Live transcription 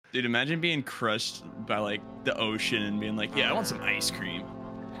Dude, imagine being crushed by like the ocean and being like, yeah, I want some ice cream.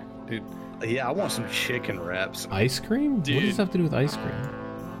 Dude, yeah, I want some chicken wraps. Ice cream? Dude. What does this have to do with ice cream?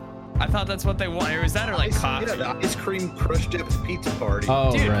 I thought that's what they want. Or is that or like coffee? Yeah, the ice cream crushed up pizza party.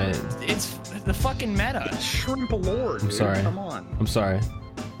 Oh, Dude, right. It's the fucking meta. Shrimp lord. I'm sorry. Come on. I'm sorry.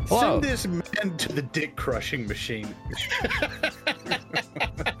 Hello. Send this man to the dick crushing machine.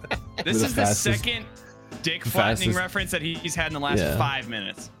 This is the fastest- second dick flattening fastest- reference that he's had in the last 5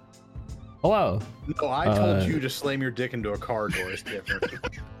 minutes. Hello. No, I told you to slam your dick into a car door. It's different.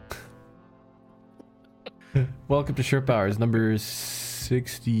 Welcome to Shrimp Hours, number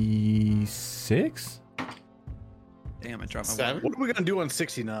 66? Damn, I dropped my Seven? wallet. What are we gonna do on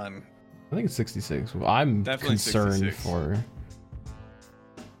 69? I think it's 66. Well, I'm Definitely concerned 66. for...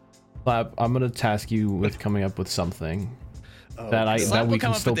 Lab, I'm going to task you with coming up with something that Slap will we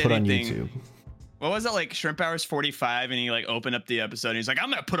come can up still with put on anything. YouTube. What was it, like Shrimp Hours 45? And he like opened up the episode and he's like, I'm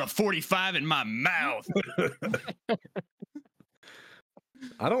gonna put a 45 in my mouth.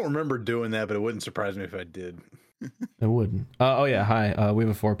 I don't remember doing that, but it wouldn't surprise me if I did. It wouldn't. Oh yeah, hi. We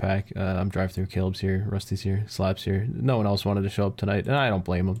have a 4-pack. I'm drive through. Caleb's here. Rusty's here. Slap's here. No one else wanted to show up tonight, and I don't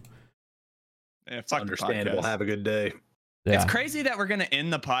blame them. Yeah, fuck the Understandable. podcast. Have a good day. Yeah. It's crazy that we're gonna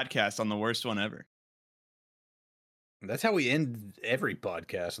end the podcast on the worst one ever. That's how we end every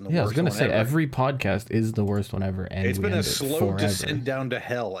podcast. Yeah, I was gonna say ever. every podcast is the worst one ever, and It's we been a end it slow forever. descent down to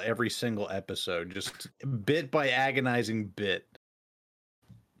hell every single episode, just bit by agonizing bit.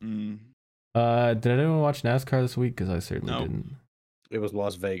 Mm. Did anyone watch NASCAR this week? Because I certainly No. didn't. It was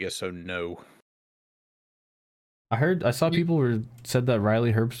Las Vegas, so no. I saw people said that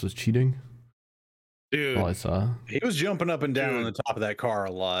Riley Herbst was cheating. Dude. All I saw. He was jumping up and down on the top of that car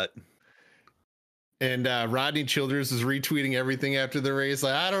a lot. And Rodney Childers is retweeting everything after the race.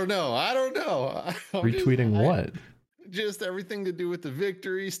 Like, I don't know. Retweeting what? Just everything to do with the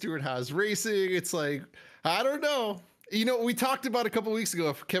victory, Stewart Haas Racing. It's like, I don't know. You know, we talked about a couple weeks ago,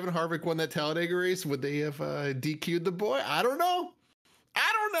 if Kevin Harvick won that Talladega race, would they have DQ'd the boy? I don't know.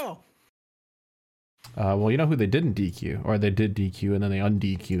 Well, you know who they didn't DQ, or they did DQ and then they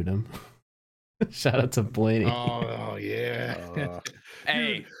undQ'd him. Shout out to Blaney. Oh yeah.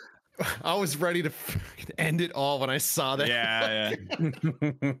 Hey, I was ready to end it all when I saw that. yeah.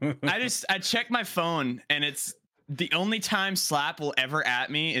 I checked my phone and it's the only time Slap will ever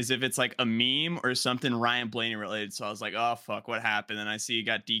at me is if it's like a meme or something Ryan Blaney related. So I was like, oh fuck, what happened? And I see he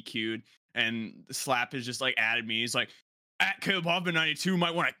got DQ'd and Slap has just like added me. He's like, at Caleb Hoffman 92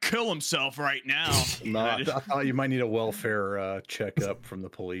 might want to kill himself right now. No, I thought you might need a welfare checkup from the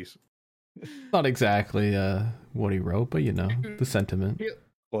police. Not exactly what he wrote, but you know, the sentiment.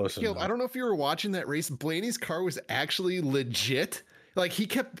 Close Caleb, enough. I don't know if you were watching that race. Blaney's car was actually legit. Like he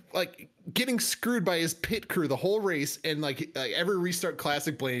kept like getting screwed by his pit crew the whole race, and like every restart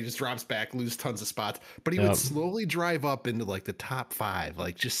classic, Blaney just drops back, lose tons of spots. But he would slowly drive up into like the top 5,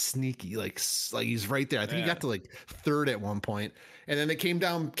 like just sneaky, like he's right there. I think he got to like 3rd at one point, and then they came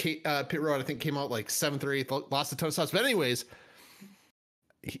down pit road. I think came out like 7th or 8th, lost a ton of spots. But anyways,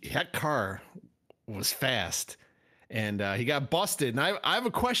 that car was fast, and he got busted. And I have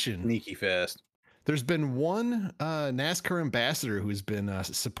a question. Sneaky fast. There's been one NASCAR ambassador who's been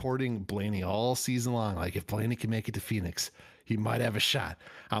supporting Blaney all season long. Like, if Blaney can make it to Phoenix, he might have a shot.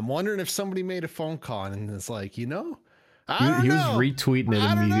 I'm wondering if somebody made a phone call and it's like, you know, He was retweeting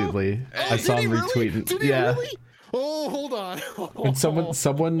it immediately. I saw him retweeting. Did he really? Oh, hold on. And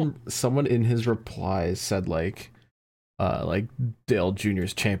someone in his replies said like Dale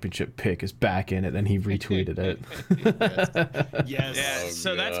Jr.'s championship pick is back in it, and he retweeted it. Yes. Yeah, Oh,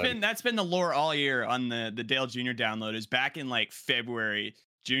 so God. that's been the lore all year on the Dale Jr. download. Is back in like February,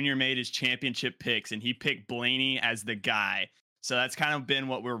 Jr. made his championship picks and he picked Blaney as the guy. So that's kind of been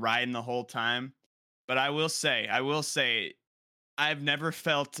what we're riding the whole time. But I will say, I've never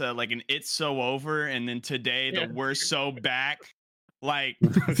felt like an it's so over, and then today the we're so back. Like,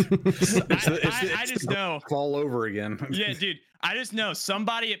 I just know. Fall over again. Yeah, dude. I just know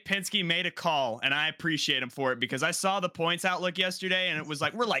somebody at Penske made a call, and I appreciate him for it because I saw the points outlook yesterday, and it was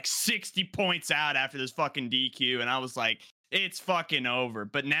like, we're like 60 points out after this fucking DQ, and I was like, it's fucking over.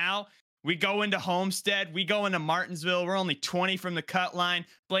 But now we go into Homestead, we go into Martinsville, we're only 20 from the cut line.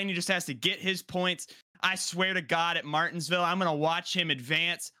 Blaney just has to get his points. I swear to God, at Martinsville, I'm going to watch him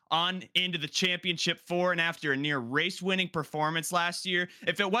advance on into the championship 4. And after a near race-winning performance last year,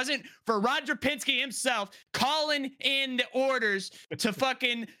 if it wasn't for Roger Penske himself calling in the orders to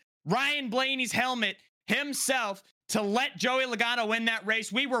fucking Ryan Blaney's helmet himself to let Joey Logano win that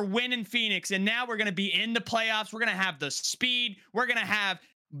race, we were winning Phoenix. And now we're going to be in the playoffs. We're going to have the speed. We're going to have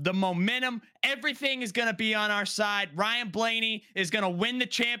the momentum, everything is going to be on our side. Ryan Blaney is going to win the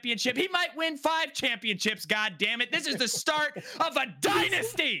championship. He might win 5 championships. God damn it. This is the start of a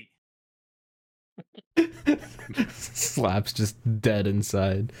dynasty. Slap's just dead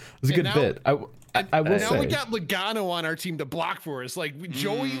inside. It was a good bit. I will say. Now we got Logano on our team to block for us. Like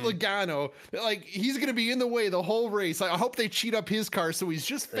Joey Logano, like he's going to be in the way the whole race. Like, I hope they cheat up his car so he's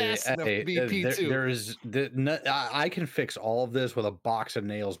just fast enough to be P2. I can fix all of this with a box of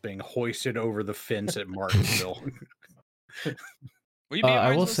nails being hoisted over the fence at Martinsville.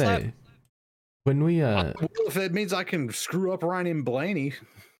 I will say, when we well, if it means I can screw up Ryan Blaney.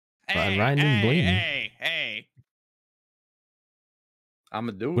 Hey. I'm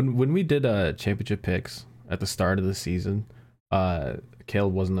gonna do it. When we did championship picks at the start of the season,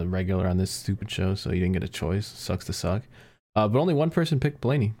 Caleb wasn't a regular on this stupid show, so he didn't get a choice. Sucks to suck. But only one person picked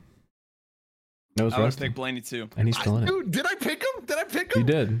Blaney. That was I Rusty. picked Blaney too, and he's still in it. Dude, did I pick him? You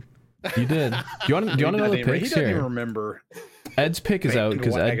did. Do you want to know the picks He doesn't here? even remember. Ed's pick is out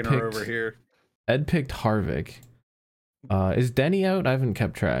because Ed picked Harvick. Is Denny out? I haven't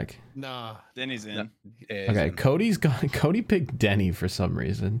kept track. Nah, Denny's in. Okay, Cody picked Denny for some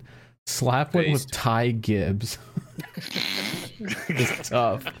reason. Slap went with Ty Gibbs. It's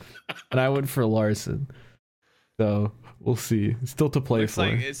tough. And I went for Larson. So we'll see. Still to play Looks for.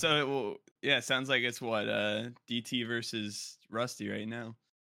 like, so it sounds like it's what DT versus Rusty right now.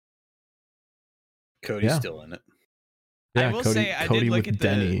 Cody's still in it. Yeah, I will Cody, say I Cody did look with at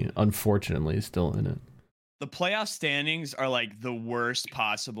Denny, unfortunately, is still in it. The playoff standings are like the worst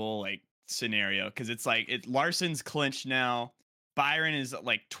possible like scenario because it's like Larson's clinched now. Byron is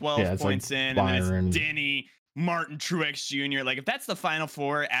like 12 points like in, Byron. and then it's Denny, Martin Truex Jr. Like if that's the final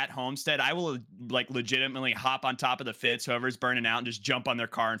 4 at Homestead, I will like legitimately hop on top of the Fitz, whoever's burning out, and just jump on their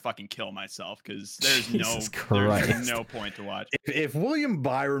car and fucking kill myself because there's no point to watch. If William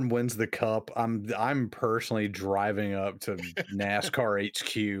Byron wins the Cup, I'm personally driving up to NASCAR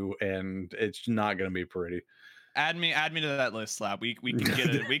HQ, and it's not going to be pretty. Add me to that list, Slap. We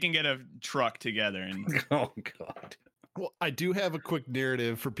can get a truck together and oh god. Well, I do have a quick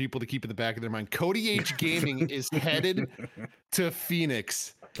narrative for people to keep in the back of their mind. Cody H Gaming is headed to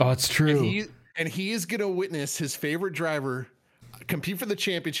Phoenix. Oh, it's true. And he is going to witness his favorite driver compete for the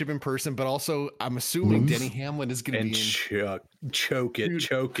championship in person, but also I'm assuming Denny Hamlin is going to be in. Choke it.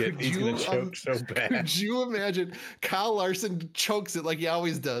 He's going to choke so bad. Could you imagine Kyle Larson chokes it like he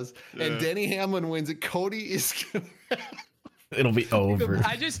always does, and Denny Hamlin wins it? Cody is going to... It'll be over.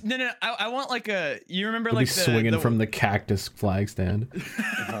 I just I want like you remember He'll like be swinging from the cactus flag stand.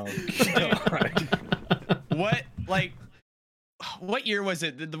 Oh, what year was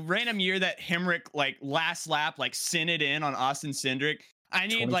it? The random year that Hemrick like last lap like sent it in on Austin Cindric. I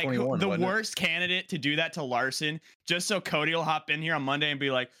need like the worst candidate to do that to Larson, just so Cody will hop in here on Monday and be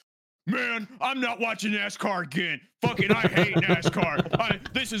like, man, I'm not watching NASCAR again. Fucking, I hate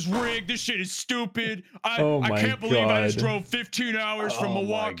NASCAR. This is rigged. This shit is stupid. I can't believe I just drove 15 hours from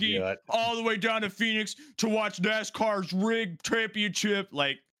Milwaukee all the way down to Phoenix to watch NASCAR's rigged championship.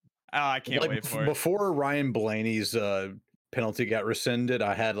 Like, I can't wait for it. Before Ryan Blaney's penalty got rescinded,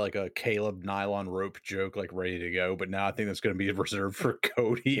 I had like a Caleb nylon rope joke like ready to go, but now I think that's going to be reserved for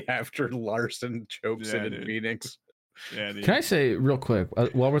Cody after Larson chokes it in Phoenix. Yeah, Can I say real quick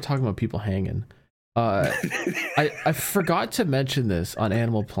while we're talking about people hanging? I forgot to mention this on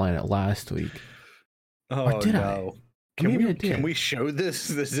Animal Planet last week. Oh no! Can we show this?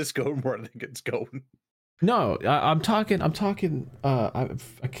 Does this go where I think it's going? No, I'm talking. I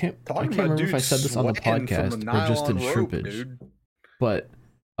can't remember if I said this on the podcast or just in Shrimpage. But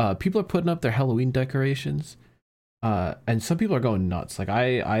people are putting up their Halloween decorations. And some people are going nuts. Like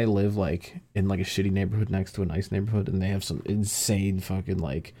I live like in like a shitty neighborhood next to a nice neighborhood, and they have some insane fucking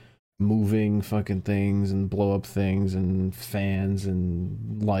like moving fucking things and blow up things and fans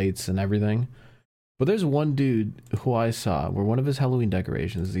and lights and everything. But there's one dude who I saw where one of his Halloween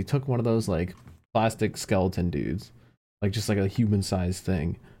decorations is he took one of those like plastic skeleton dudes, like just like a human sized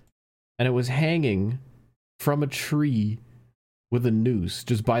thing, and it was hanging from a tree with a noose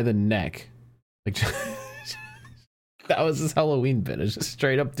just by the neck, like. That was his Halloween bit. It's just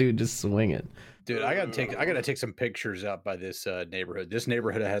straight up dude just swinging. Dude, I gotta take some pictures out by this neighborhood. This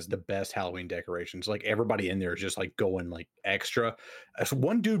neighborhood has the best Halloween decorations. Like everybody in there is just like going like extra.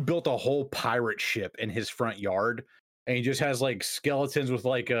 One dude built a whole pirate ship in his front yard, and he just has like skeletons with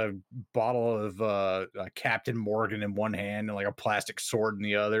like a bottle of Captain Morgan in one hand and like a plastic sword in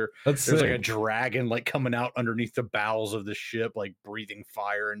the other. There's like a dragon like coming out underneath the bowels of the ship, like breathing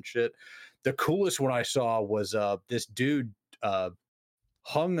fire and shit. The coolest one I saw was this dude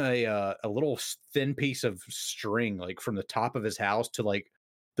hung a little thin piece of string like from the top of his house to like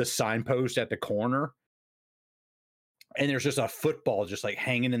the signpost at the corner. And there's just a football just like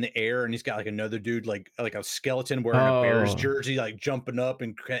hanging in the air, and he's got like another dude like a skeleton wearing a Bears jersey like jumping up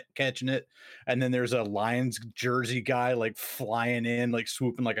and catching it, and then there's a Lions jersey guy like flying in like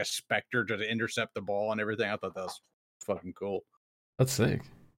swooping like a specter to intercept the ball and everything. I thought that was fucking cool. That's sick.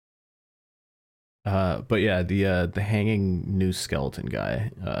 But yeah, the hanging new skeleton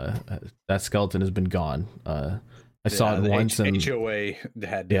guy, that skeleton has been gone. I saw it once, and HOA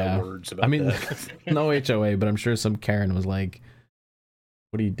had words about that. No HOA, but I'm sure some Karen was like,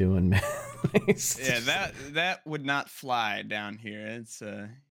 "What are you doing, man?" Yeah, that would not fly down here. It's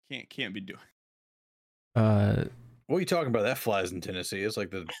can't be doing. What are you talking about? That flies in Tennessee. It's like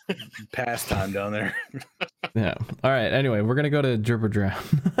the pastime down there. Yeah. All right. Anyway, we're gonna go to Drip or Drown.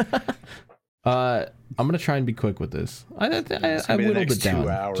 I'm gonna try and be quick with this. I whittled it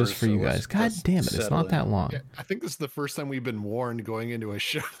down just for you guys. God damn it, it's not that long. Yeah, I think this is the first time we've been warned going into a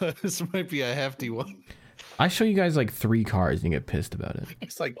show that this might be a hefty one. I show you guys like 3 cars and you get pissed about it.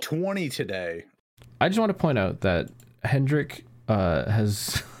 It's like 20 today. I just want to point out that Hendrick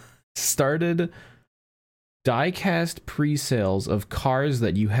has started diecast pre-sales of cars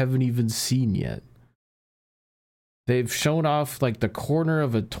that you haven't even seen yet. They've shown off like the corner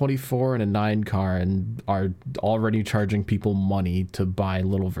of a 24 and a 9 car and are already charging people money to buy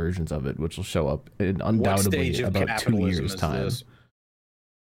little versions of it, which will show up in undoubtedly about 2 years' time.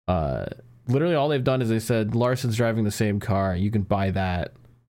 Literally all they've done is they said Larson's driving the same car, you can buy that,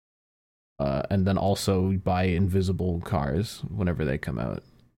 and then also buy invisible cars whenever they come out.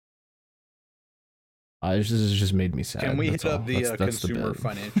 This has just made me sad. Can we hit up the Consumer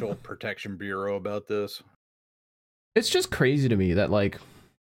Financial Protection Bureau about this? It's just crazy to me that like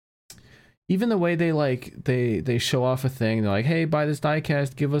even the way they show off a thing, they're like, hey, buy this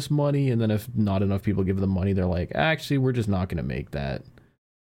diecast, give us money, and then if not enough people give them money, they're like, actually we're just not gonna make that.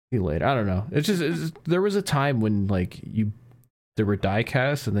 See you later. I don't know. It's just there was a time when like there were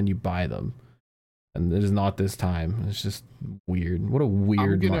diecasts and then you buy them, and it is not this time. It's just weird. What a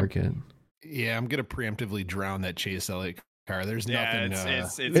weird market. Yeah, I'm gonna preemptively drown that Chase Elliott car. There's nothing.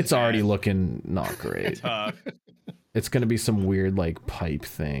 It's already looking not great. It's gonna be some weird like pipe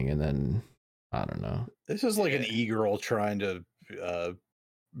thing, and then I don't know. This is like an e-girl trying to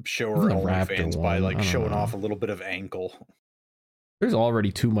show her OnlyFans by like showing off a little bit of ankle. There's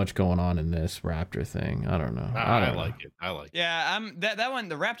already too much going on in this Raptor thing. I don't know. I like it. Yeah, that one,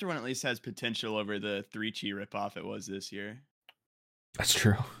 the Raptor one at least has potential over the 3Chi ripoff it was this year. That's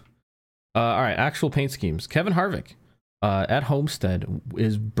true. All right, actual paint schemes. Kevin Harvick at Homestead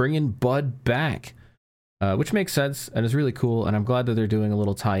is bringing Bud back. Which makes sense and is really cool, and I'm glad that they're doing a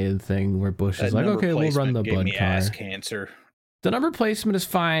little tie-in thing where Busch is like, okay, we'll run the Bud car. Ass cancer. The number placement is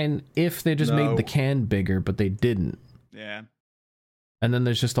fine if they just made the can bigger, but they didn't. Yeah. And then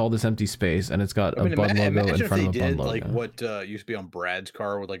there's just all this empty space, and it's got a Bud logo in front of a Bud logo. Like what used to be on Brad's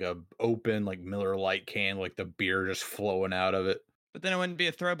car with like a open like Miller Lite can, like the beer just flowing out of it. But then it wouldn't be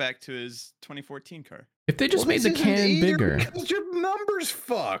a throwback to his 2014 car. If they just made the can bigger, because your number's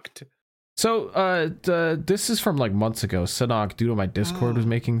fucked. So this is from like months ago. Sanok, due to my Discord, was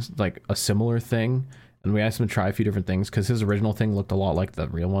making like a similar thing, and we asked him to try a few different things because his original thing looked a lot like the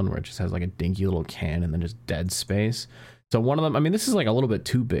real one, where it just has like a dinky little can and then just dead space. So one of them, I mean, this is like a little bit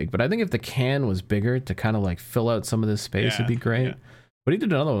too big, but I think if the can was bigger to kind of like fill out some of this space, it'd be great. Yeah. But he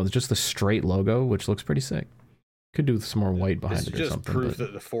did another one with just the straight logo, which looks pretty sick. Could do some more white behind it or something. It's just proof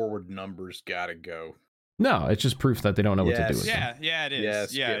that the forward numbers gotta go. No, it's just proof that they don't know what to do with them. Yeah, it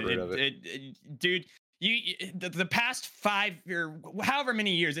is. Get rid of it. Dude, the past 5 or however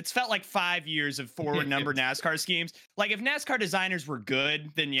many years, it's felt like 5 years of forward number NASCAR schemes. Like if NASCAR designers were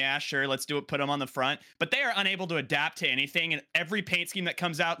good, then yeah, sure, let's do it, put them on the front. But they are unable to adapt to anything, and every paint scheme that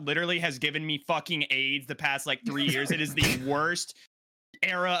comes out literally has given me fucking AIDS the past like 3 years. It is the worst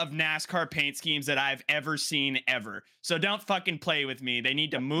era of NASCAR paint schemes that I've ever seen ever. So don't fucking play with me. They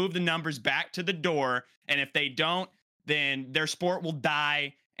need to move the numbers back to the door, and if they don't, then their sport will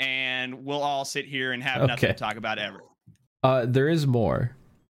die, and we'll all sit here and have nothing to talk about ever. There is more,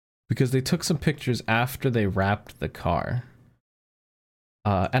 because they took some pictures after they wrapped the car.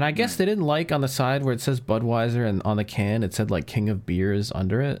 And I guess they didn't like on the side where it says Budweiser, and on the can it said like King of Beers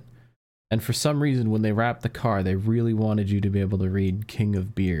under it. And for some reason, when they wrapped the car, they really wanted you to be able to read King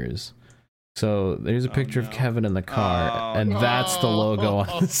of Beers. So there's a picture of Kevin in the car, and that's the logo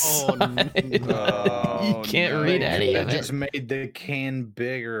on the side. You can't read any of it. They just made the can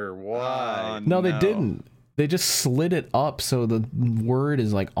bigger. Why? No, they didn't. They just slid it up so the word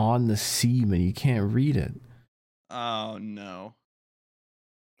is like on the seam and you can't read it. Oh, no.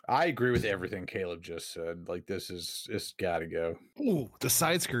 I agree with everything Caleb just said. Like this gotta go. Ooh, the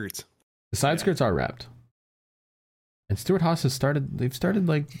side skirts. The side skirts are wrapped. And Stuart Haas they've started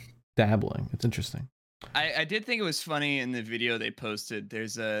like dabbling. It's interesting. I did think it was funny in the video they posted.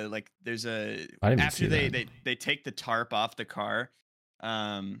 There's a after they take the tarp off the car.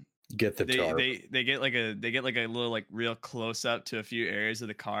 Get the tarp. They get like a little like real close up to a few areas of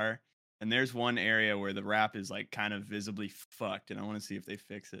the car, and there's one area where the wrap is like kind of visibly fucked, and I want to see if they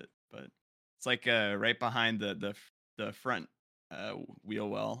fix it. But it's like right behind the front wheel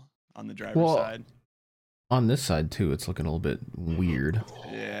well on the driver's side. On this side too, it's looking a little bit weird.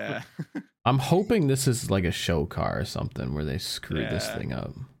 Yeah. I'm hoping this is like a show car or something where they screwed this thing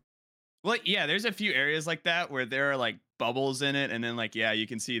up. Well, yeah, there's a few areas like that where there are like bubbles in it, and then like you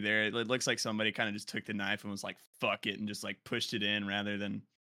can see there it looks like somebody kind of just took the knife and was like fuck it and just like pushed it in rather than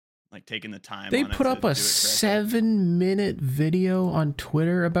like taking the time. They put up a 7-minute video on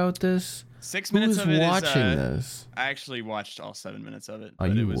Twitter about this. 6 minutes of it watching this? I actually watched all 7 minutes of it. Oh,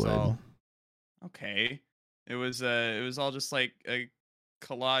 but you it was would. all okay. It was all just like a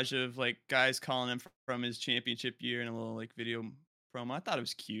collage of like guys calling him from his championship year and a little like video promo. I thought it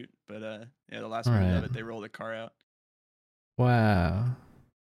was cute, but the last minute of it, they rolled the car out. Wow.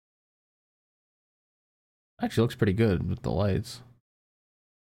 Actually looks pretty good with the lights.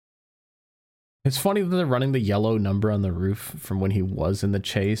 It's funny that they're running the yellow number on the roof from when he was in the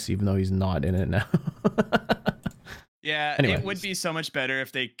chase, even though he's not in it now. Yeah, Anyways. It would be so much better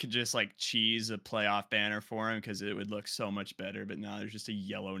if they could just like cheese a playoff banner for him because it would look so much better. But now there's just a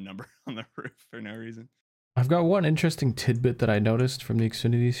yellow number on the roof for no reason. I've got one interesting tidbit that I noticed from the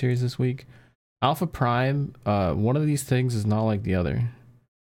Xfinity series this week. Alpha Prime, one of these things is not like the other.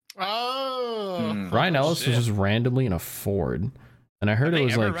 Oh, Ryan Ellis was just randomly in a Ford, and I heard it was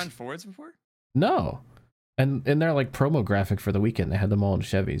like. Have they ever run Fords before? No, and in their like promo graphic for the weekend, they had them all in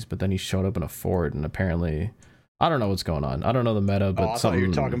Chevys, but then he showed up in a Ford, and apparently, I don't know what's going on. I don't know the meta, but I thought you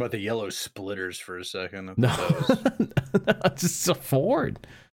were talking about the yellow splitters for a second. No, it's just a Ford,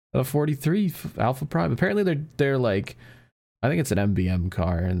 a 43 Alpha Prime. Apparently, they're like. I think it's an MBM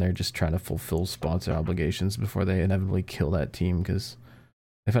car, and they're just trying to fulfill sponsor obligations before they inevitably kill that team because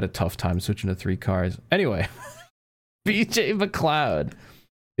they've had a tough time switching to 3 cars. Anyway, BJ McLeod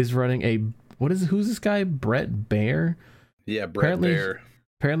is running who's this guy? Brett Baer? Yeah, Brett Baer.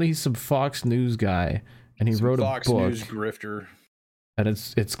 Apparently he's some Fox News guy, and he wrote a book. Fox News grifter. And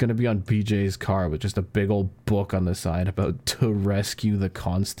it's going to be on BJ's car with just a big old book on the side about to rescue the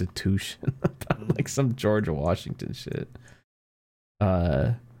Constitution. About like some George Washington shit.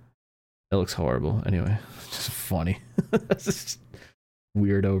 It looks horrible. Anyway, it's just funny. It's just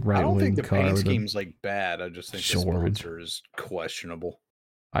weirdo right-wing car. I don't think the paint scheme's like bad. I just think the sponsor is questionable.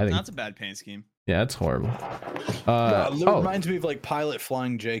 I think that's a bad paint scheme. Yeah, it's horrible. It reminds me of like Pilot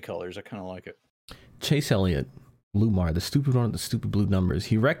Flying J colors. I kind of like it. Chase Elliott, Lumar, the stupid one with the stupid blue numbers.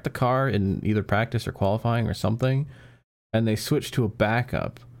 He wrecked the car in either practice or qualifying or something, and they switched to a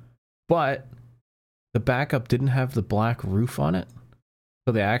backup. But the backup didn't have the black roof on it.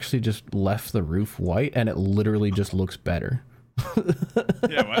 So they actually just left the roof white, and it literally just looks better.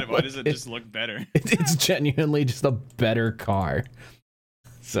 Yeah, why does it just look better? It's genuinely just a better car.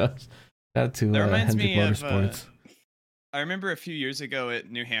 So that to reminds Hendrick me Motorsports. I remember a few years ago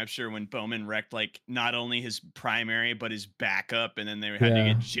at New Hampshire when Bowman wrecked like not only his primary but his backup, and then they had to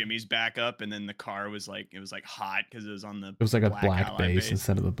get Jimmy's backup, and then the car was like hot because it was on the. It was like a black base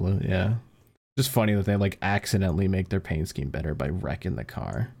instead of the blue. Yeah. Just funny that they like accidentally make their paint scheme better by wrecking the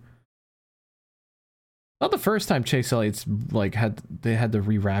car. Not the first time Chase Elliott's like had to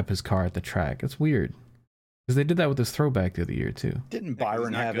rewrap his car at the track. It's weird because they did that with his throwback the other year too. Didn't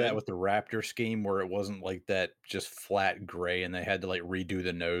Byron have that with the Raptor scheme where it wasn't like that just flat gray, and they had to like redo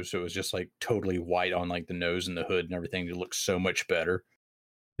the nose, so it was just like totally white on like the nose and the hood and everything to look so much better.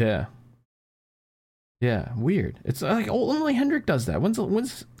 Yeah. Yeah, weird. It's like only Hendrick does that. When's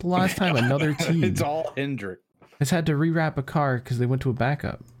the last time another team It's all Hendrick has had to rewrap a car because they went to a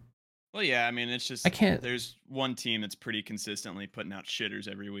backup? Well, yeah, I mean, it's just there's one team that's pretty consistently putting out shitters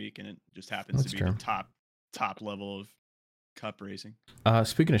every week, and it just happens to be the top level of cup racing.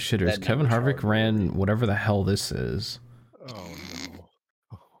 Speaking of shitters, Kevin Harvick ran whatever the hell this is. Oh no.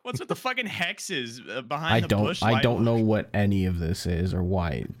 What's with the fucking hexes behind the bush? I don't know what any of this is or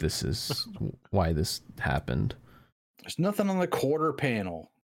why this happened. There's nothing on the quarter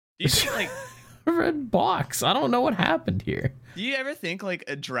panel. Do you think like red box? I don't know what happened here. Do you ever think like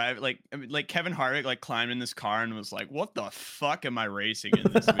a drive like Kevin Harvick like climbed in this car and was like, "What the fuck am I racing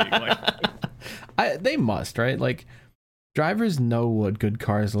in this week?" Like, they must, right? Like drivers know what good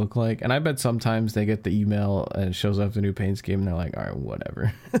cars look like, and I bet sometimes they get the email and it shows up the new paint scheme and they're like, all right,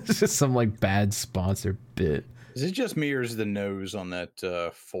 whatever. It's just some like bad sponsor bit. Is it just me or is the nose on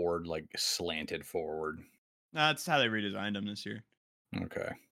that Ford like slanted forward? That's how they redesigned them this year. Okay.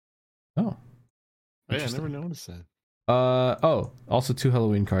 Oh. Yeah, I never noticed that. Also 2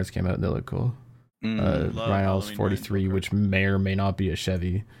 Halloween cars came out and they look cool. Ryan 43, which may or may not be a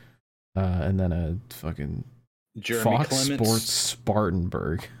Chevy. And then a fucking Jeremy Fox Clements. Sports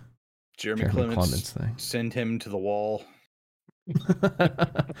Spartanburg. Jeremy Clements thing. Send him to the wall. Do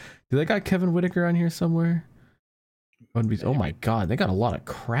they got Kevin Whitaker on here somewhere? Oh my god, they got a lot of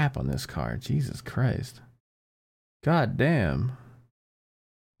crap on this car. Jesus Christ. God damn.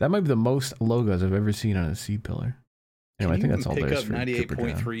 That might be the most logos I've ever seen on a C-pillar. Anyway, I think that's all there is for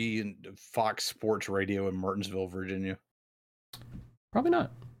 98.3 and Fox Sports Radio in Martinsville, Virginia. Probably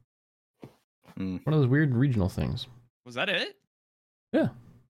not. One of those weird regional things. Was that it? Yeah.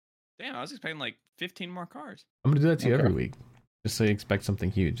 Damn, I was expecting like 15 more cars. I'm gonna do that to you every week. Just so you expect something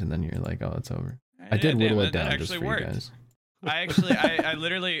huge and then you're like, oh, it's over. I did whittle it down just for you guys. I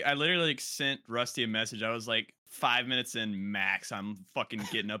literally sent Rusty a message. I was like 5 minutes in max. I'm fucking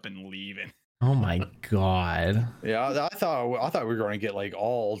getting up and leaving. Oh my god. Yeah, I thought we were going to get like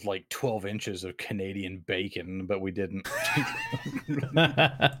all like 12 inches of Canadian bacon, but we didn't.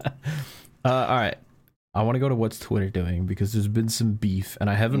 All right. I want to go to what's Twitter doing because there's been some beef and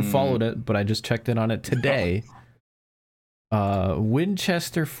I haven't followed it, but I just checked in on it today.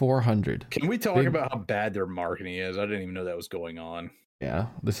 Winchester 400. Can we talk about how bad their marketing is? I didn't even know that was going on. Yeah,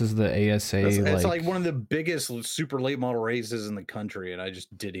 this is the ASA. It's like one of the biggest super late model races in the country, and I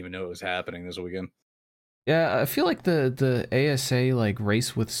just didn't even know it was happening this weekend. Yeah, I feel like the ASA like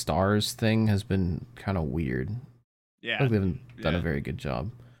race with stars thing has been kind of weird. Yeah, I think they haven't done a very good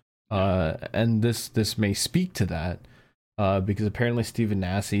job. And this may speak to that, because apparently Stephen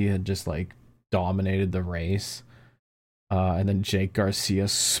Nasse had just like dominated the race, and then Jake Garcia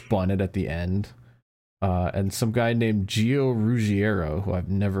spun it at the end. And some guy named Gio Ruggiero, who I've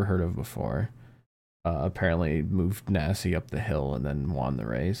never heard of before, apparently moved Nasse up the hill and then won the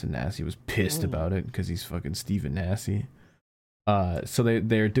race. And Nasse was pissed about it because he's fucking Stephen Nasse. So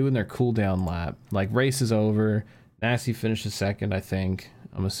they're doing their cool down lap. Like, race is over. Nasse finishes second, I think.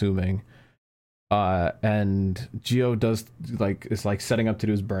 I'm assuming. And Gio does is setting up to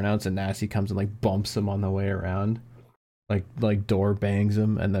do his burnouts, and Nasse comes and like bumps him on the way around. Like door bangs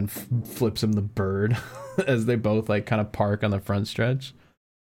him and then flips him the bird as they both like kind of park on the front stretch.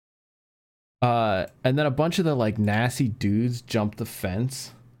 And then a bunch of the like Nasse dudes jump the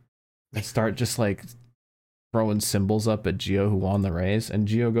fence and start just like throwing symbols up at Gio, who won the race. And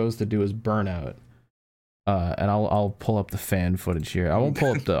Gio goes to do his burnout. And I'll pull up the fan footage here. I won't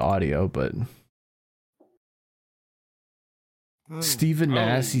pull up the audio, but Stephen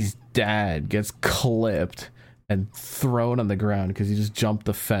Nasse's dad gets clipped and thrown on the ground because he just jumped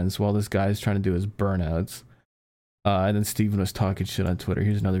the fence while this guy's trying to do his burnouts. And then Steven was talking shit on Twitter.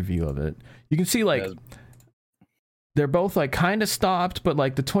 Here's another view of it. You can see like they're both like kind of stopped, but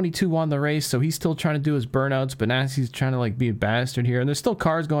like the 22 won the race, so he's still trying to do his burnouts, but Nasse's trying to like be a bastard here. And there's still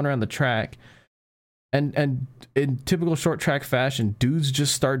cars going around the track. And in typical short track fashion, dudes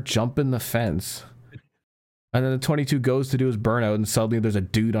just start jumping the fence. And then the 22 goes to do his burnout, and suddenly there's a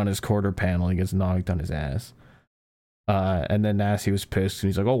dude on his quarter panel and he gets knocked on his ass. And then Nasse was pissed and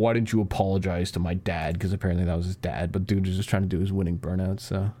he's like, oh, why didn't you apologize to my dad? Because apparently that was his dad, but dude was just trying to do his winning burnout.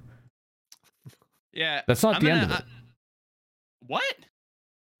 So yeah, that's not the end of it. What?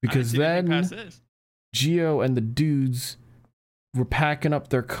 Because then Gio and the dudes were packing up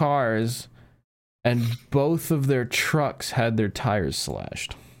their cars and both of their trucks had their tires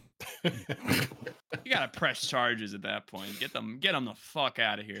slashed. You gotta press charges at that point. Get them the fuck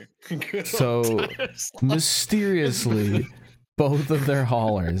out of here. So mysteriously, both of their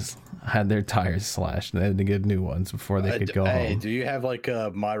haulers had their tires slashed, and they had to get new ones before they could go home. Do you have like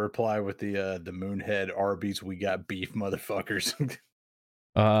my reply with the Moonhead Arby's "We got beef, motherfuckers"?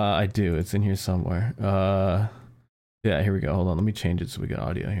 I do. It's in here somewhere. Yeah, here we go. Hold on, let me change it so we get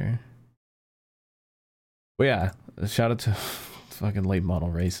audio here. But yeah, shout out to fucking late model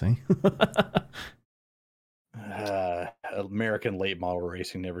racing. American late model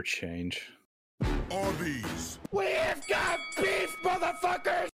racing never change. Arby's. We've got beef,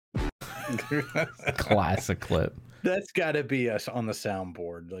 motherfuckers. Classic clip. That's got to be us on the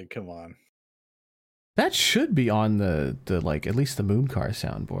soundboard. Like, come on. That should be on the like at least the Moon Car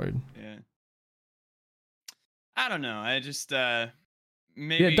soundboard. Yeah. I don't know. I just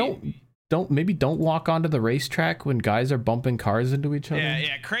maybe. Yeah, don't walk onto the racetrack when guys are bumping cars into each other.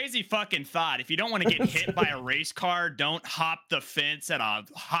 Yeah, crazy fucking thought. If you don't want to get hit by a race car, don't hop the fence at a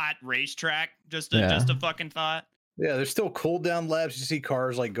hot racetrack. Just a fucking thought. Yeah, there's still cool down laps. You see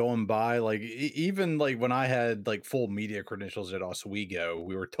cars like going by. Like even like when I had like full media credentials at Oswego,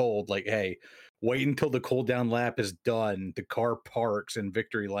 we were told like, hey, wait until the cool down lap is done. The car parks in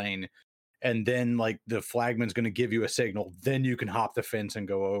victory lane. And then like the flagman's going to give you a signal. Then you can hop the fence and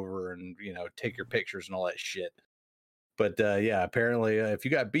go over and, take your pictures and all that shit. But yeah, apparently if you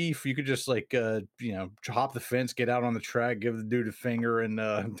got beef, you could just like, hop the fence, get out on the track, give the dude a finger and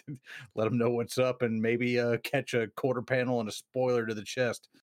let him know what's up and maybe catch a quarter panel and a spoiler to the chest.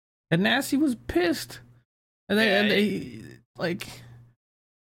 And Nasty was pissed. And they like,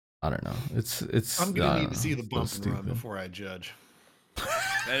 I don't know. It's. I'm going to need to see the bump and run before I judge.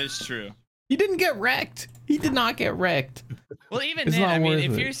 That is true. He didn't get wrecked. He did not get wrecked. Well, even then, I mean,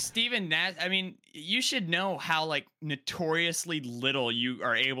 if you're Steven Nash, I mean, you should know how like notoriously little you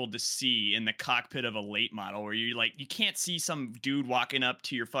are able to see in the cockpit of a late model, where you can't see some dude walking up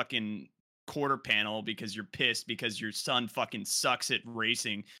to your fucking quarter panel because you're pissed because your son fucking sucks at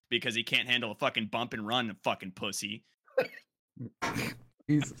racing because he can't handle a fucking bump and run, fucking pussy.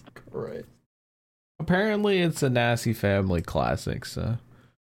 Jesus Christ. Apparently, it's a Nasty family classic, so.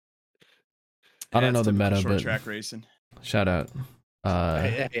 I don't know the meta, but track racing. Shout out.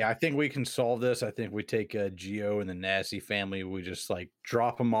 Hey, I think we can solve this. I think we take Gio and the Nasty family. We just like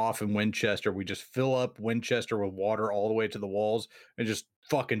drop them off in Winchester. We just fill up Winchester with water all the way to the walls and just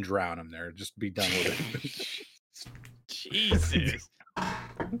fucking drown them there. Just be done with it. Jesus.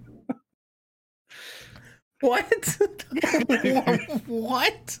 What?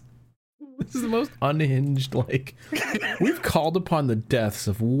 What? This is the most unhinged, like, we've called upon the deaths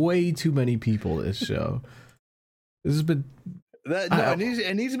of way too many people this show. This has been...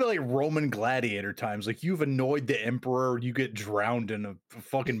 it needs to be like Roman gladiator times. Like, you've annoyed the emperor, you get drowned in a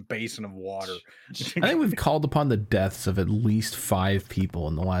fucking basin of water. I think we've called upon the deaths of at least 5 people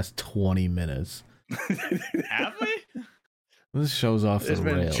in the last 20 minutes. Have we? This show's off the rails.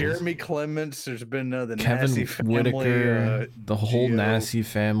 There's been Jeremy Clements. There's been the Kevin Nasty family, Whitaker, the whole Gio. Nasty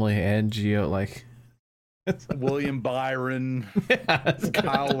family, and Gio. Like William Byron,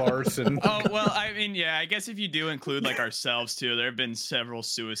 Kyle Larson. Oh, well, I mean, yeah, I guess if you do include like ourselves too, there have been several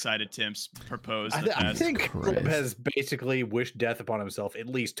suicide attempts proposed. I think Caleb has basically wished death upon himself at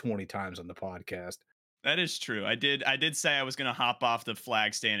least 20 times on the podcast. That is true. I did say I was going to hop off the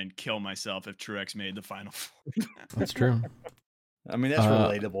flag stand and kill myself if Truex made the Final Four. That's true. I mean, that's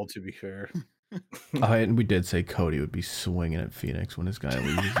relatable, to be fair. And we did say Cody would be swinging at Phoenix when this guy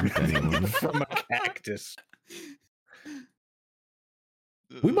leaves with anyone. From a cactus.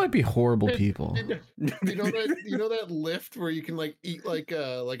 We might be horrible people. You know that lift where you can like eat like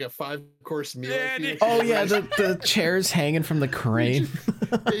a 5-course meal. Yeah, oh yeah, the chairs hanging from the crane.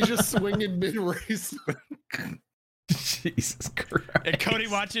 He's just swinging mid race. Jesus Christ! And Cody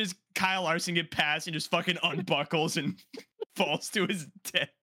watches Kyle Larson get passed and just fucking unbuckles and falls to his death.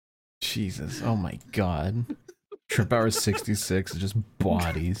 Jesus! Oh my God! Trip hour 66 is just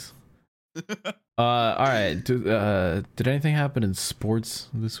bodies. All right. Did anything happen in sports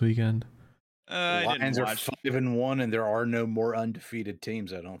this weekend? The Lions are 5-1, and there are no more undefeated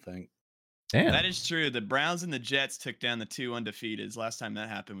teams. I don't think. Damn. That is true. The Browns and the Jets took down the 2 undefeateds. Last time that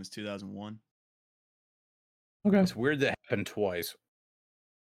happened was 2001. Okay. It's weird that happened twice.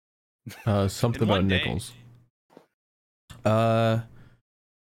 Something about Nichols. All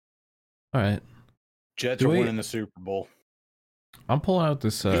right. Jets are winning the Super Bowl. I'm pulling out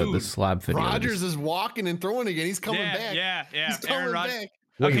this this slab video. Rodgers is walking and throwing again. He's coming back. Yeah. He's coming back.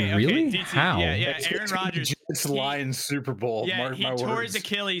 Wait, Okay, really? DT, How? Yeah. Aaron Rodgers. It's Lions Super Bowl. Yeah, he tore words. his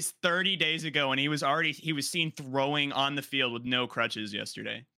Achilles 30 days ago, and he was seen throwing on the field with no crutches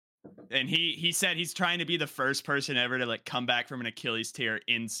yesterday. And he said he's trying to be the first person ever to like come back from an Achilles tear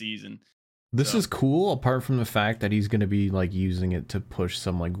in season. This is cool, apart from the fact that he's gonna be like using it to push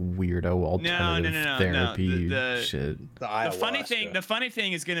some like weirdo alternative therapy shit. The funny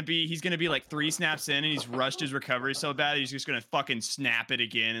thing is gonna be he's gonna be like 3 snaps in and he's rushed his recovery so bad he's just gonna fucking snap it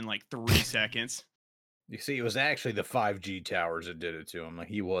again in like 3 seconds. You see, it was actually the 5G towers that did it to him. Like,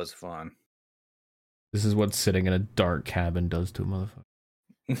 he was fun. This is what sitting in a dark cabin does to a motherfucker.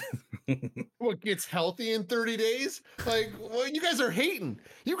 What gets healthy in 30 days? Like, well, you guys are hating.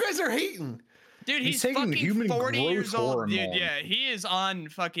 Dude, he's taking fucking 40 years old. Dude, hormone. yeah, he is on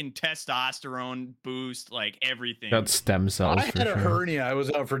fucking testosterone boost, like everything. Got stem cells. I had a hernia. I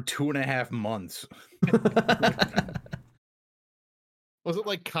was out for 2.5 months. Was it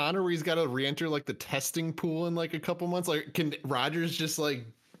like Connor where he's got to re-enter like the testing pool in like a couple months? Like, can Rodgers just like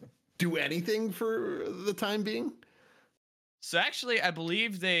do anything for the time being? So actually, I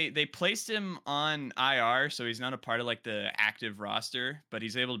believe they placed him on IR, so he's not a part of like the active roster, but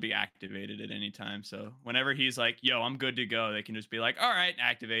he's able to be activated at any time. So whenever he's like, "Yo, I'm good to go," they can just be like, "All right,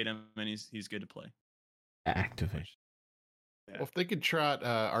 activate him," and he's good to play. Activate. Yeah. Well, if they could trot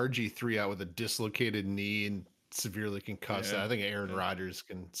RG3 out with a dislocated knee and severely concussed, I think Aaron Rodgers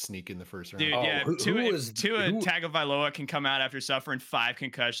can sneak in the first round. Dude, yeah, Tua Tagovailoa can come out after suffering 5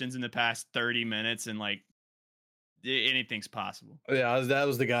 concussions in the past 30 minutes, and like anything's possible. Yeah, that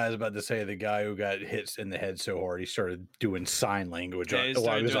was the guy I was about to say. The guy who got hit in the head so hard he started doing sign language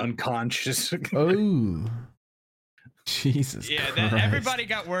while he was unconscious. Oh, Jesus! Yeah, Christ. Everybody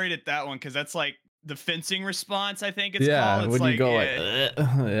got worried at that one because that's like the fencing response. I think it's called. Yeah, when like, you go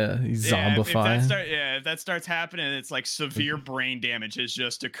he's zombifying. If that starts happening, it's like severe brain damage has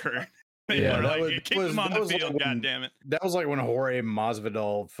just occurred. Yeah, keep him on the field. God damn it! That was like when Jorge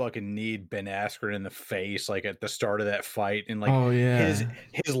Masvidal fucking kneed Ben Askren in the face, like at the start of that fight, and like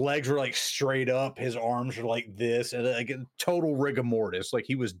his legs were like straight up, his arms were like this, and like total rigor mortis, like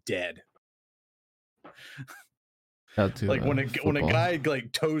he was dead. Like when a guy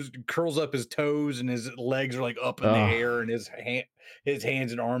like curls up his toes and his legs are like up in the air, and his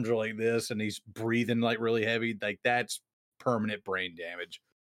hands and arms are like this, and he's breathing like really heavy, like that's permanent brain damage.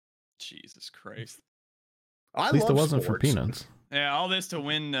 Jesus Christ. At least it wasn't for peanuts. Yeah, all this to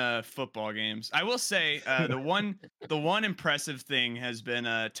win football games. I will say the one impressive thing has been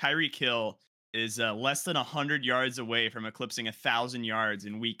Tyreek Hill is less than 100 yards away from eclipsing 1,000 yards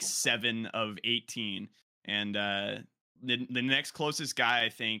in week 7 of 18. And the next closest guy I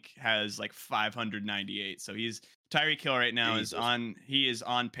think has like 598. So Tyreek Hill right now is on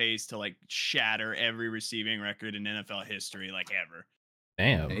pace to like shatter every receiving record in NFL history like ever.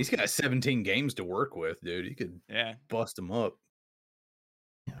 Damn. Yeah, he's got 17 games to work with, dude. He could bust him up.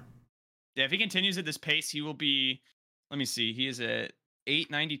 Yeah, if he continues at this pace, he will be, let me see, he is at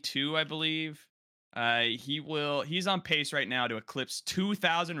 892, I believe. He's on pace right now to eclipse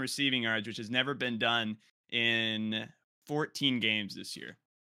 2,000 receiving yards, which has never been done in 14 games this year.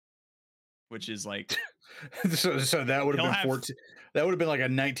 Which is like so that would have been 14. That would have been like a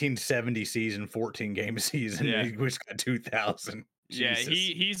 1970 season, 14 game season. Yeah. He just got 2,000. Yeah,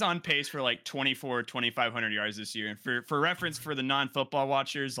 he's on pace for like 2,500 yards this year. And for reference for the non-football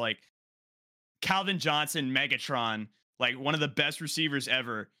watchers, like Calvin Johnson, Megatron, like one of the best receivers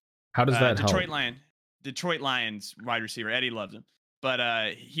ever. How does that Detroit help? Detroit Lions wide receiver. Eddie loves him.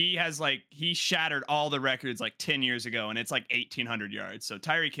 But he shattered all the records like 10 years ago, and it's like 1,800 yards. So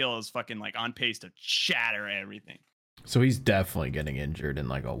Tyreek Hill is fucking like on pace to shatter everything. So he's definitely getting injured in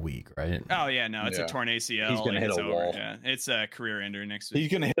like a week, right? Oh yeah, no, it's a torn ACL. He's gonna hit a wall. Yeah, it's a career ender next week.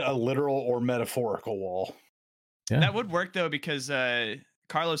 He's gonna hit a literal or metaphorical wall. Yeah. That would work though, because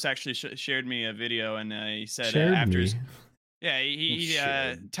Carlos actually shared me a video, and he said Tyreek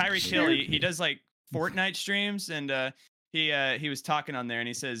Hill he does like Fortnite streams, and he was talking on there, and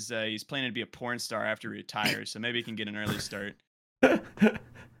he says he's planning to be a porn star after he retires, so maybe he can get an early start.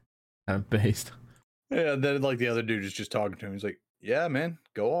 I'm based. Yeah, and then like the other dude is just talking to him. He's like, "Yeah, man,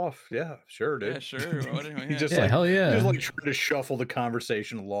 go off. Yeah, sure, dude. Yeah, sure. He's just like, hell yeah. He's like trying to shuffle the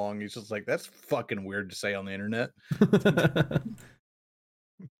conversation along. He's just like, that's fucking weird to say on the internet.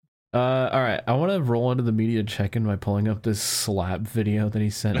 All right, I want to roll into the media check-in by pulling up this slap video that he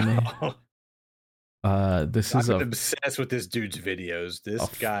sent me. This is obsessed with this dude's videos. This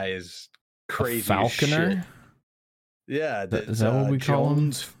guy is crazy. A falconer. Yeah, is that what we call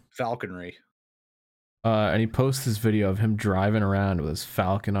him? Falconry. And he posts this video of him driving around with his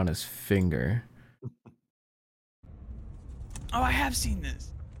falcon on his finger. Oh, I have seen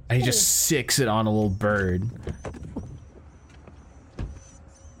this. And he just sicks it on a little bird.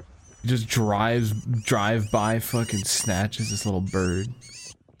 He just drive by, fucking snatches this little bird.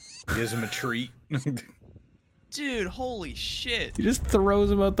 Gives him a treat. Dude, holy shit. He just throws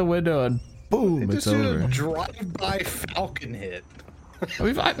him out the window and boom, it's over. Drive-by falcon hit. I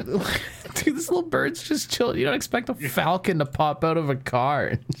mean, dude, this little bird's just chilling. You don't expect a falcon to pop out of a car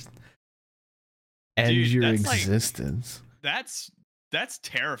and just end your existence. Like, that's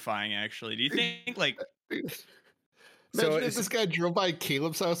terrifying, actually. Do you think, like... Imagine if this guy drove by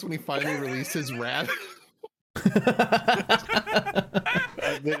Caleb's house when he finally released his rap.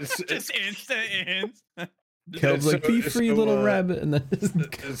 Just instant. Caleb's like, be free, little rabbit, and then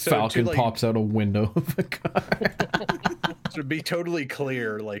falcon pops out a window of a car. To be totally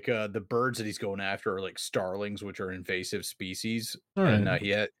clear, like the birds that he's going after are like starlings, which are invasive species. Right.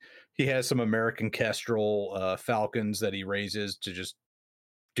 And he has some American kestrel falcons that he raises to just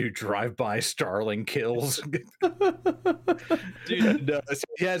do drive-by Starling kills. Dude, so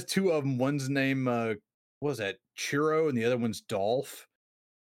he has two of them. One's name, what was that, Churro, and the other one's Dolph.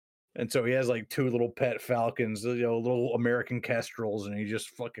 And so he has like two little pet falcons, little American kestrels, and he just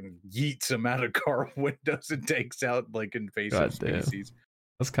fucking yeets them out of car windows and takes out like invasive species.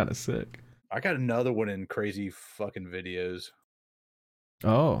 That's kind of sick. I got another one in crazy fucking videos.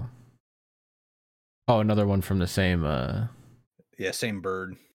 Oh, another one from the same. Yeah, same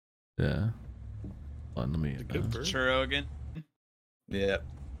bird. Yeah. Hold on, let me. Churro again. Yeah,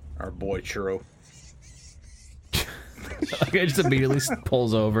 our boy Churro. Okay, just immediately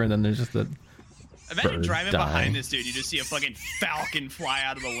pulls over, and then there's just a. Imagine driving behind this dude. You just see a fucking falcon fly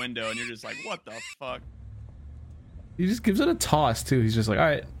out of the window, and you're just like, "What the fuck?" He just gives it a toss too. He's just like, "All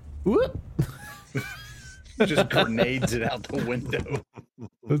right, whoop." Just grenades it out the window.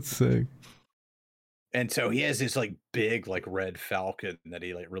 That's sick. And so he has this like big like red falcon that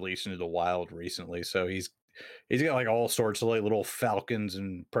he like released into the wild recently. So he's got like all sorts of like little falcons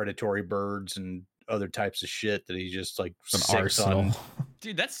and predatory birds and other types of shit that he just like sicks on.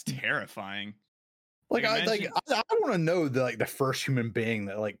 Dude, that's terrifying. Like I want to know the first human being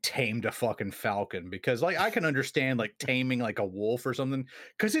that like tamed a fucking falcon, because like I can understand like taming like a wolf or something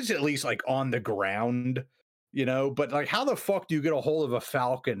because it's at least like on the ground, but like how the fuck do you get a hold of a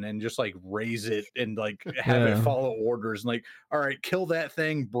falcon and just like raise it and like have it follow orders and like, all right, kill that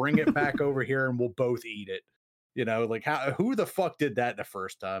thing, bring it back over here and we'll both eat it. Like who the fuck did that the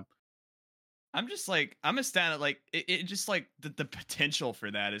first time? I'm just like, I'm astounded. Like it just like the potential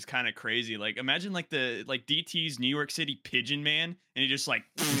for that is kind of crazy. Like imagine like DT's New York City pigeon man, and he just like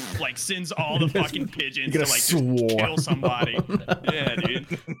like sends all the fucking pigeons to like just kill somebody. Yeah,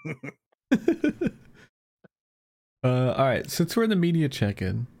 dude. All right, since we're in the media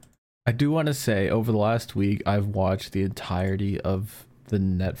check-in, I do want to say over the last week I've watched the entirety of the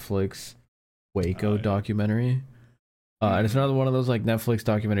Netflix Waco documentary. And it's another one of those like Netflix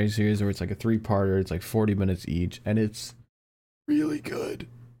documentary series where it's like a 3-parter. It's like 40 minutes each, and it's really good.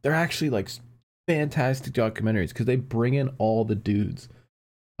 They're actually like fantastic documentaries because they bring in all the dudes,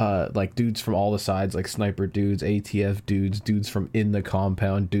 like dudes from all the sides, like sniper dudes, ATF dudes from in the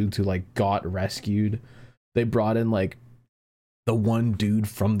compound, dudes who like got rescued. They brought in like the one dude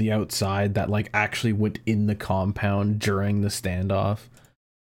from the outside that like actually went in the compound during the standoff.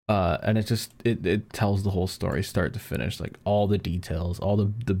 And it tells the whole story start to finish, like all the details, all the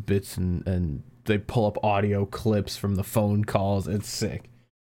bits, and they pull up audio clips from the phone calls. It's sick.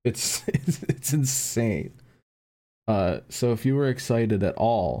 It's insane. So if you were excited at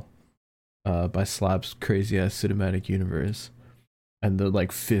all by Slap's crazy ass cinematic universe and the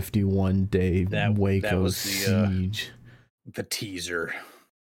like 51-day Waco siege, the teaser.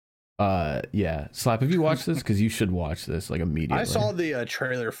 Yeah, Slap, have you watched this? Because you should watch this like immediately. I saw the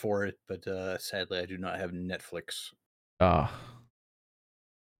trailer for it, but sadly I do not have Netflix. It's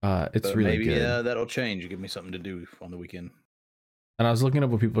but really maybe, good. Yeah, that'll change. Give me something to do on the weekend. And I was looking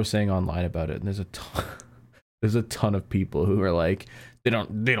up what people are saying online about it, and there's a ton of people who are like, they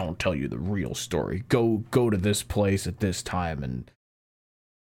don't tell you the real story. Go to this place at this time and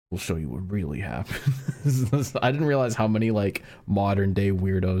we'll show you what really happened. I didn't realize how many like modern day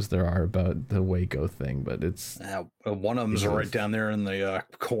weirdos there are about the Waco thing, but it's one of them's right down there in the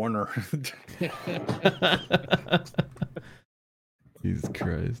corner. Jesus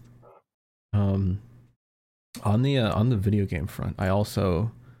Christ. On the video game front, I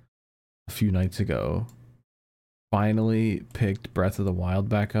also a few nights ago finally picked Breath of the Wild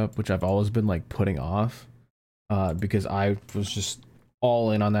back up, which I've always been like putting off because I was just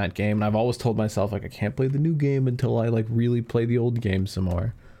all in on that game, and I've always told myself like I can't play the new game until I like really play the old game some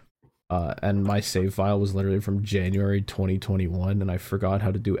more. And my save file was literally from January 2021, and I forgot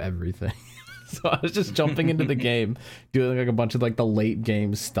how to do everything. So I was just jumping into the game, doing like a bunch of like the late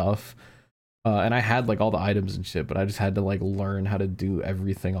game stuff. And I had like all the items and shit, but I just had to like learn how to do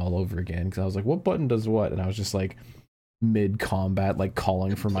everything all over again because I was like, what button does what? And I was just like mid combat, like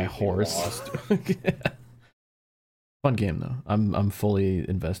calling for my horse. Yeah. Fun game though. I'm fully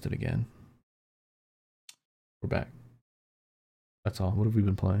invested again. We're back. That's all. What have we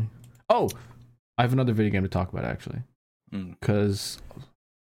been playing? Oh, I have another video game to talk about actually, because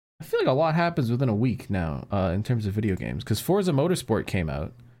I feel like a lot happens within a week now in terms of video games. Because Forza Motorsport came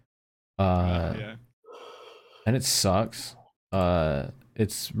out, and it sucks.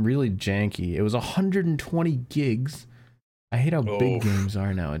 It's really janky. It was 120 gigs. I hate how big games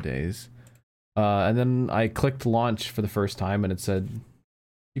are nowadays. And then I clicked launch for the first time and it said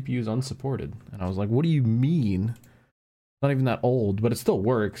CPU is unsupported. And I was like, what do you mean? Not even that old, but it still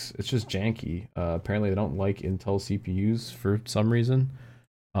works. It's just janky. Apparently they don't like Intel CPUs for some reason.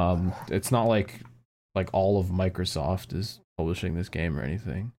 It's not like all of Microsoft is publishing this game or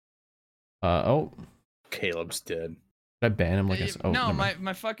anything. Oh, Caleb's dead. Did I ban him? No,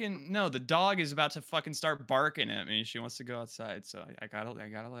 my fucking no. The dog is about to fucking start barking at me. She wants to go outside, so I gotta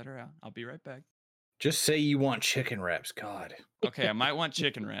let her out. I'll be right back. Just say you want chicken wraps. God. Okay, I might want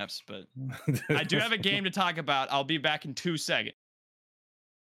chicken wraps, but I do have a game to talk about. I'll be back in 2 seconds.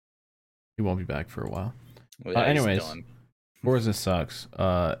 He won't be back for a while. Well, yeah, anyways, Forza sucks.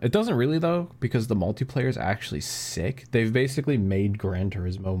 It doesn't really though, because the multiplayer is actually sick. They've basically made Gran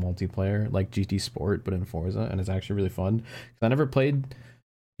Turismo multiplayer like GT Sport, but in Forza, and it's actually really fun. Because I never played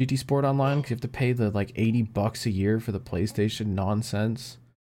GT Sport online because you have to pay the like $80 a year for the PlayStation nonsense,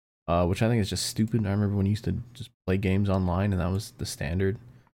 which I think is just stupid. I remember when you used to just play games online, and that was the standard.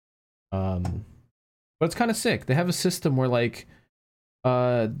 But it's kind of sick. They have a system where like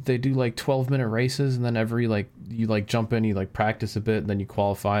they do like 12-minute races, and then every like you like jump in, you like practice a bit, and then you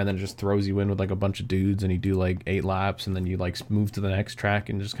qualify, and then it just throws you in with like a bunch of dudes, and you do like 8 laps, and then you like move to the next track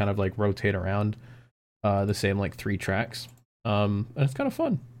and just kind of like rotate around the same like 3 tracks. And it's kind of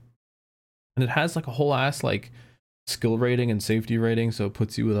fun, and it has like a whole ass like skill rating and safety rating, so it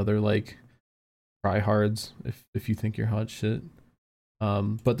puts you with other like tryhards if you think you're hot shit.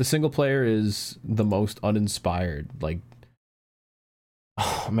 But the single player is the most uninspired. Like,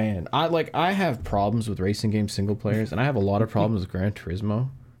 oh man, I have problems with racing game single players, and I have a lot of problems with Gran Turismo,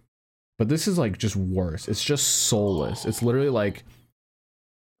 but this is like just worse. It's just soulless. It's literally like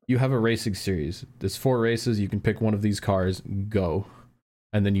you have a racing series. There's 4 races. You can pick one of these cars, go,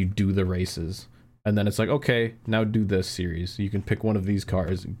 and then you do the races, and then it's like, okay, now do this series. You can pick one of these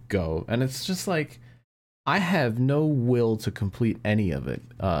cars, go, and it's just like I have no will to complete any of it.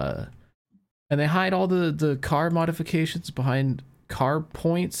 And they hide all the car modifications behind car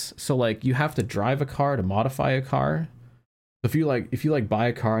points, so like you have to drive a car to modify a car. If you like buy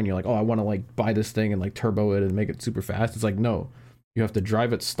a car and you're like, oh, I want to like buy this thing and like turbo it and make it super fast, it's like, no, you have to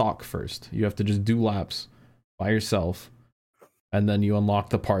drive it stock first. You have to just do laps by yourself, and then you unlock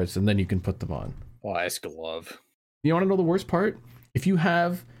the parts, and then you can put them on. Oh, I love. You want to know the worst part? If you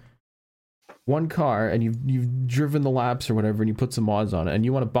have one car and you've driven the laps or whatever, and you put some mods on it, and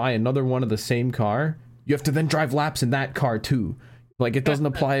you want to buy another one of the same car, you have to then drive laps in that car too. Like, it doesn't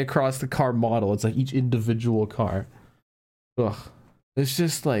apply across the car model. It's like each individual car. Ugh. It's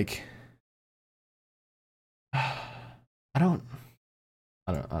just like I don't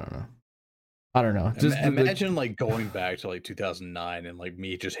know. Just imagine like going back to like 2009 and like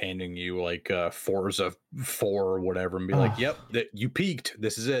me just handing you like Forza 4 or whatever and be like, yep, you peaked.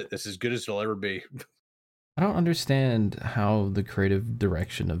 This is it. This is as good as it'll ever be. I don't understand how the creative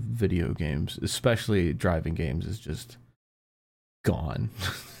direction of video games, especially driving games, is just gone.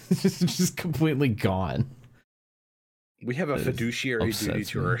 It's just completely gone. We have a fiduciary duty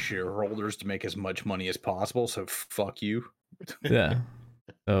to our shareholders to make as much money as possible, so fuck you. Yeah.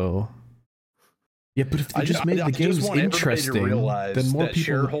 So yeah, but if they just made the games interesting, then more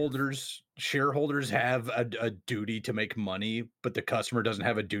people. Shareholders have a duty to make money, but the customer doesn't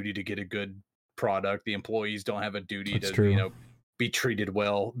have a duty to get a good product. The employees don't have a duty to be treated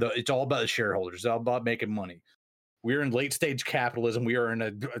well. It's all about the shareholders. It's all about making money. We're in late stage capitalism. We are in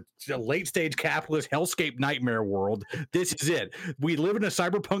a late stage capitalist hellscape nightmare world. This is it. We live in a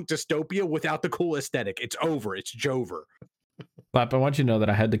cyberpunk dystopia without the cool aesthetic. It's over. It's Jover. But I want you to know that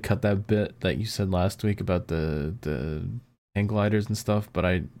I had to cut that bit that you said last week about the hang gliders and stuff, but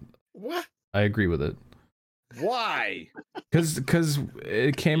I agree with it. Why? Because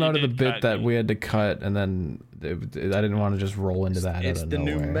it came out of the bit that we had to cut, and then I didn't want to just roll into that. It's the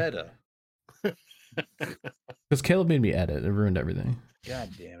new meta. Because Caleb made me edit. It ruined everything. God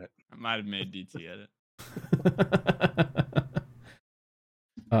damn it. I might have made DT edit.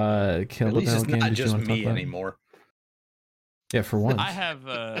 Caleb, at least it's not just me anymore. Yeah, for once. I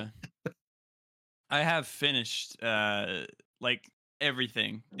have finished like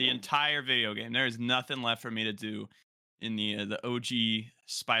everything, the entire video game. There is nothing left for me to do in the OG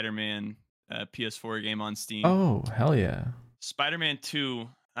Spider-Man PS4 game on Steam. Oh, hell yeah. Spider-Man 2.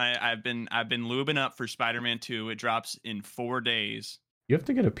 I've been lubing up for Spider-Man 2. It drops in 4 days. You have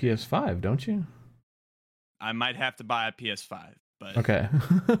to get a PS5, don't you? I might have to buy a PS5, but okay.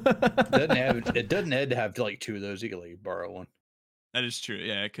 It doesn't have to have like 2 of those. You can like borrow one. That is true.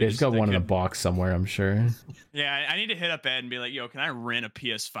 Yeah, it's got one in a box somewhere, I'm sure. Yeah, I need to hit up Ed and be like, "Yo, can I rent a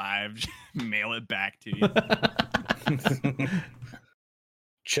PS5? Mail it back to you."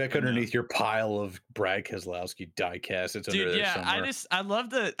 Check underneath your pile of Brad Keselowski diecast. It's under there somewhere.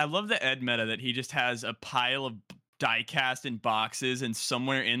 I love the Ed meta that he just has a pile of die-cast in boxes, and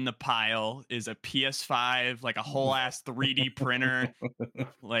somewhere in the pile is a PS5, like a whole ass 3D printer,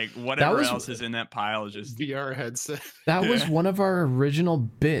 like whatever else is in that pile is just VR headset. That was one of our original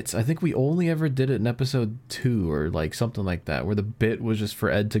bits. I think we only ever did it in episode 2 or like something like that, where the bit was just for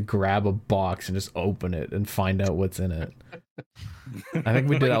Ed to grab a box and just open it and find out what's in it. I think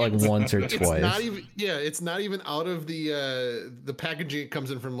we did that like once or twice. It's not even out of the packaging it comes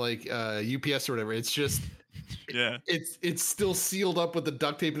in from, like UPS or whatever. It's just it's still sealed up with the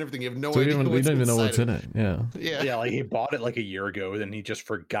duct tape and everything. You have no idea. We don't even know what's in it. Yeah. Like he bought it like a year ago, then he just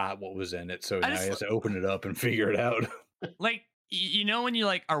forgot what was in it, so now he has to open it up and figure it out. Like, you know, when you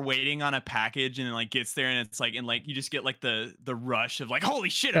like are waiting on a package and it like gets there and it's like, and like you just get like the rush of like, holy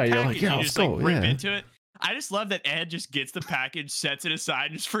shit, a package, and you just like rip into it. I just love that Ed just gets the package, sets it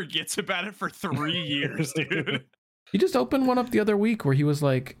aside, and just forgets about it for 3 years, dude. He just opened one up the other week where he was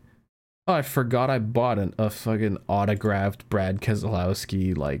like, oh, I forgot I bought a fucking autographed Brad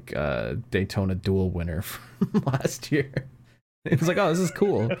Keselowski like Daytona duel winner from last year. He was like, oh, this is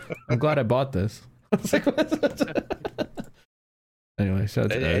cool. I'm glad I bought this. I was like, anyway, so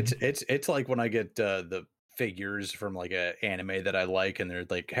it's like when I get the figures from like a anime that I like, and they're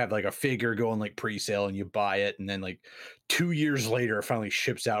like have like a figure going like pre-sale, and you buy it, and then like 2 years later it finally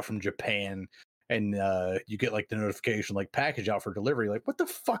ships out from Japan, and you get like the notification like package out for delivery. Like, what the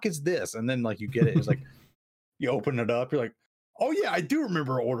fuck is this? And then like you get it, it's like you open it up, you're like, oh yeah, I do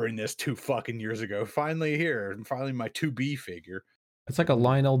remember ordering this 2 fucking years ago. Finally here, and finally my 2B figure. It's like a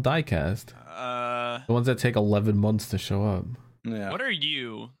Lionel diecast. The ones that take 11 months to show up. Yeah. What are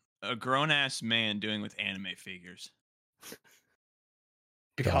you, a grown-ass man, doing with anime figures?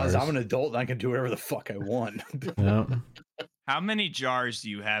 Because I'm an adult and I can do whatever the fuck I want. Yeah. How many jars do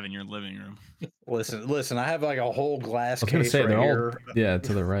you have in your living room? Listen, I have like a whole glass case case right here. Yeah,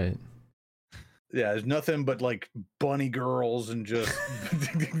 to the right. Yeah, there's nothing but like bunny girls and just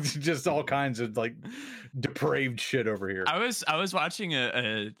just all kinds of like depraved shit over here. I was watching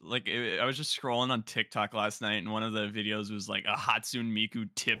I was just scrolling on TikTok last night, and one of the videos was like a Hatsune Miku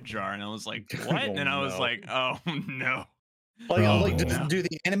tip jar, and I was like, what? Oh, and I was no. like, oh no. Like do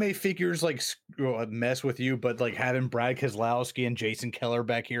the anime figures like mess with you? But like having Brad Keselowski and Jason Keller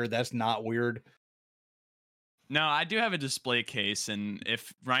back here, that's not weird. No, I do have a display case, and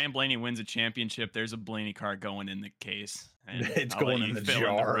if Ryan Blaney wins a championship, there's a Blaney card going in the case. And It's I'll going let in you the fill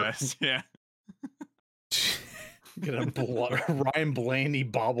jar. rest. Yeah. Get a Ryan Blaney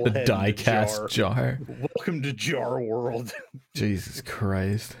bobblehead. The die-cast jar. Welcome to Jar World. Jesus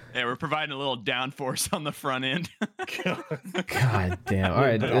Christ. Yeah, we're providing a little downforce on the front end. God damn. All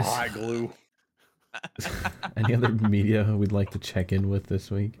right. High glue. Any other media we'd like to check in with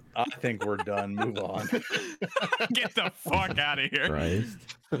this week? I think we're done. Move on. Get the fuck out of here. Christ.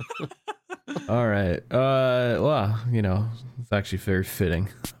 All right. Well, you know, it's actually very fitting.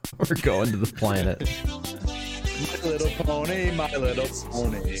 We're going to the planet. My little pony, my little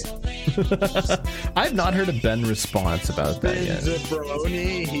pony. I've not heard a Ben response about that Ben's yet. a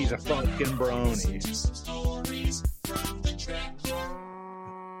brony. He's a fucking brony.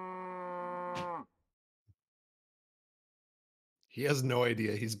 He has no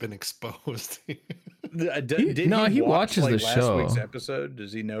idea he's been exposed. He watches the show. Last week's episode.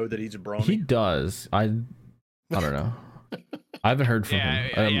 Does he know that he's a brony? He does. I don't know. I haven't heard from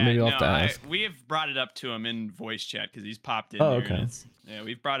him. Maybe I'll have to ask. We have brought it up to him in voice chat because he's popped in. Oh, there, okay. Yeah,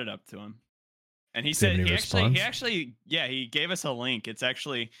 we've brought it up to him, and he Did said he he gave us a link. It's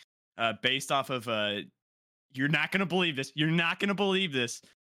actually based off of you're not gonna believe this. You're not gonna believe this.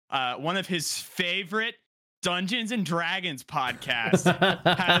 One of his favorite Dungeons and Dragons podcast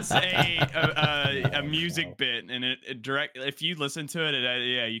has a music bit, and it direct. If you listen to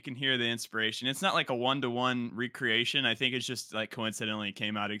it, you can hear the inspiration. It's not like a 1-to-1 recreation. I think it's just like coincidentally it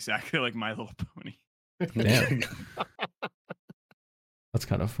came out exactly like My Little Pony. Damn. That's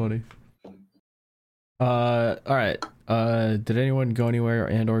kind of funny. All right. Did anyone go anywhere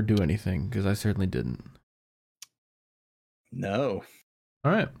and/or do anything? Because I certainly didn't. No.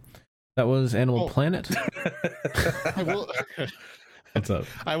 All right. That was Animal Planet. I will. What's up?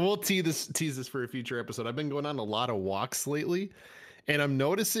 I will tease this for a future episode. I've been going on a lot of walks lately, and I'm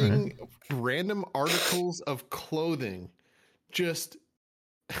noticing random articles of clothing just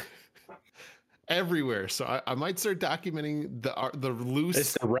everywhere. So I might start documenting the loose.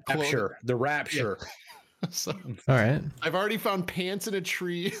 It's the rapture. clothing. The rapture. Yeah. So, all right. I've already found pants in a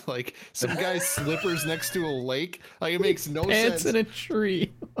tree, like some guy's slippers next to a lake. Like it makes no sense. Pants in a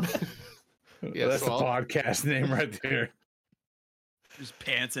tree. Yeah, that's the podcast name right there. There's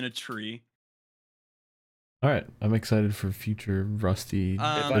pants in a tree. All right, I'm excited for future Rusty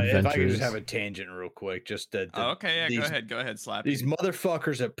adventures. If I could just have a tangent real quick, just okay, yeah, go ahead, Slap. These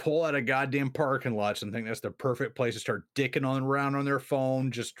motherfuckers that pull out of goddamn parking lots and think that's the perfect place to start dicking on around on their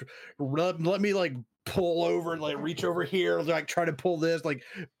phone. Just let me like pull over and like reach over here, like try to pull this, like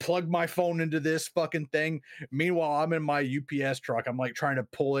plug my phone into this fucking thing. Meanwhile, I'm in my UPS truck. I'm like trying to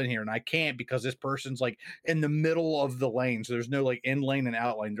pull in here and I can't because this person's like in the middle of the lane. So there's no like in lane and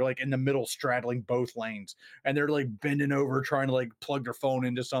out lane. They're like in the middle, straddling both lanes, and they're like bending over trying to like plug their phone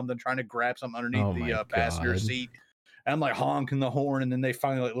into something, trying to grab something underneath the passenger seat. And I'm like honking the horn, and then they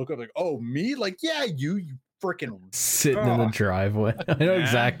finally like look up like, oh, me? Like, yeah, you freaking sitting in the driveway. I know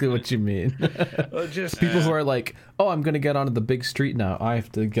exactly what you mean. Just people who are like, oh, I'm gonna get onto the big street now. I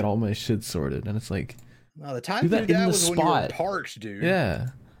have to get all my shit sorted, and it's like, no, the time to do that was when you were parked, dude. Yeah.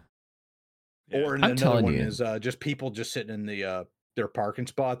 Or another one is just people just sitting in the their parking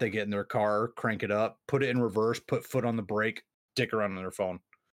spot. They get in their car, crank it up, put it in reverse, put foot on the brake, dick around on their phone.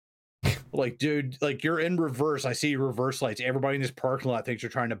 Like, dude, like you're in reverse. I see reverse lights. Everybody in this parking lot thinks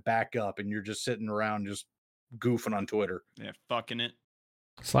you're trying to back up, and you're just sitting around just goofing on Twitter. Yeah, fucking it.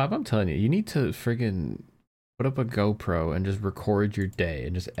 Slab, I'm telling you, you need to friggin' put up a GoPro and just record your day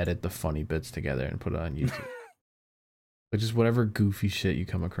and just edit the funny bits together and put it on YouTube. Like just whatever goofy shit you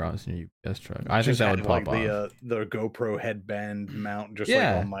come across in your UPS truck. I think that would pop off. The GoPro headband mount just like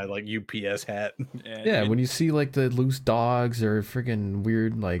on my like UPS hat. Yeah, when you see like the loose dogs or freaking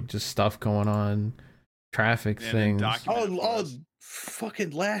weird like just stuff going on, traffic things. Oh,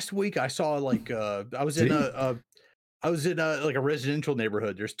 fucking last week I saw like I was in like a residential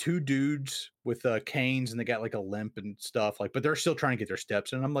neighborhood. There's two dudes with canes and they got like a limp and stuff like, but they're still trying to get their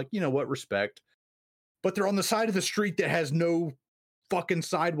steps in. And I'm like, you know what, respect. But they're on the side of the street that has no fucking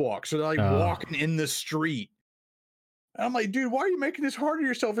sidewalk. So they're like walking in the street. And I'm like, dude, why are you making this hard on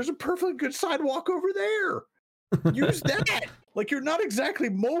yourself? There's a perfectly good sidewalk over there. Use that. Like, you're not exactly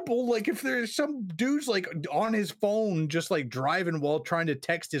mobile. Like, if there's some dude's like on his phone, just like driving while trying to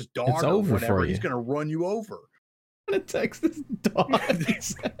text his dog or whatever, he's going to run you over. I'm going to text his dog.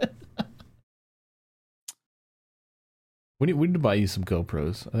 We need to buy you some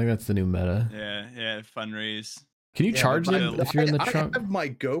GoPros. I think that's the new meta. Yeah, fundraise. Can you charge them if you're in the trunk? I have my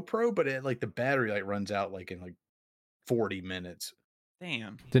GoPro, but it like the battery like runs out like in like 40 minutes.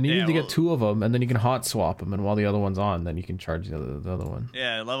 Damn. Then you need to get two of them, and then you can hot swap them, and while the other one's on, then you can charge the other one.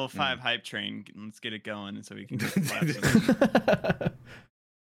 Yeah, level 5 hype train. Let's get it going so we can.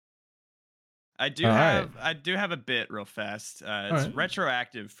 I do have a bit real fast. It's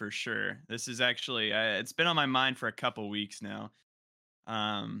retroactive for sure. This is actually it's been on my mind for a couple weeks now.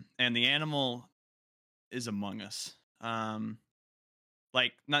 And the animal is Among Us.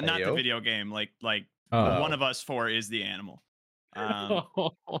 Like not the video game. Like one of us four is the animal.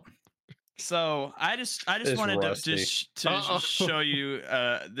 So I just wanted to show you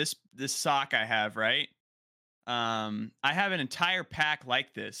this sock I have, right? I have an entire pack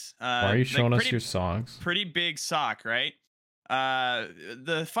like this. Why are you showing us your socks? Pretty big sock, right?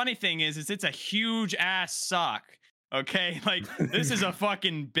 The funny thing is it's a huge ass sock. Okay, like this is a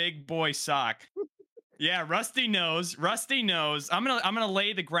fucking big boy sock. Yeah, Rusty knows. I'm gonna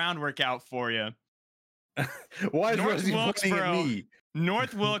lay the groundwork out for you. Why is Rusty pointing at me?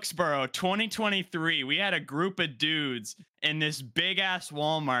 North Wilkesboro, 2023. We had a group of dudes in this big ass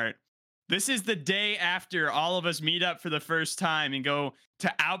Walmart. This is the day after all of us meet up for the first time and go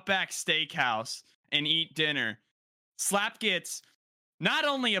to Outback Steakhouse and eat dinner. Slap gets not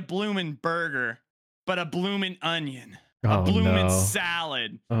only a bloomin' burger, but a bloomin' onion, a bloomin'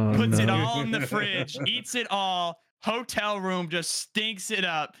 salad, puts it all in the fridge, eats it all. Hotel room just stinks it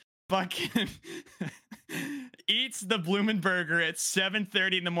up. Fucking eats the bloomin' burger at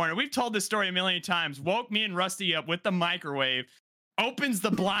 7:30 in the morning. We've told this story a million times. Woke me and Rusty up with the microwave. Opens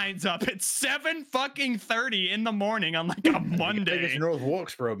the blinds up at 7:30 in the morning on like a Monday. It's North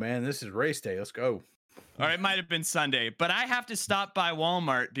Wilkesboro, man. This is race day. Let's go. All right, it might have been Sunday, but I have to stop by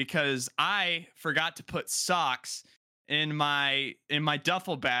Walmart because I forgot to put socks in my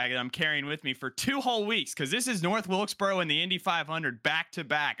duffel bag that I'm carrying with me for 2 whole weeks because this is North Wilkesboro and the Indy 500 back to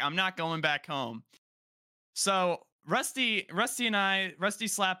back. I'm not going back home. So Rusty,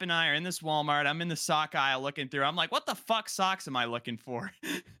 Slap, and I are in this Walmart. I'm in the sock aisle looking through. I'm like, what the fuck socks am I looking for?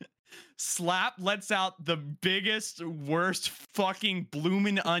 Slap lets out the biggest, worst fucking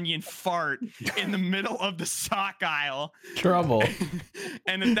bloomin' onion fart in the middle of the sock aisle. Trouble.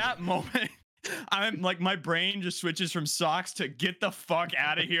 And at that moment, I'm like, my brain just switches from socks to get the fuck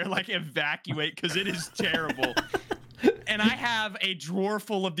out of here, like evacuate, because it is terrible. And I have a drawer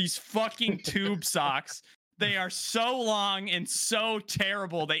full of these fucking tube socks. They are so long and so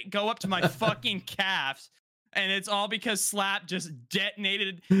terrible. They go up to my fucking calves. And it's all because Slap just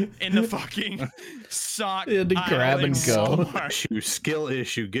detonated in the fucking sock. You had to grab and go. Skill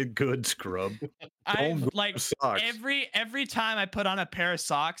issue. Get good, scrub. I like every time I put on a pair of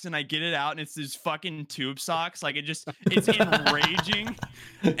socks and I get it out and it's these fucking tube socks. Like it's enraging,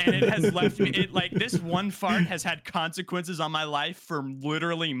 and it has left me. It like this one fart has had consequences on my life for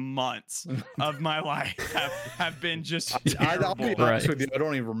literally months of my life. Have been just terrible. I'll be honest with you. I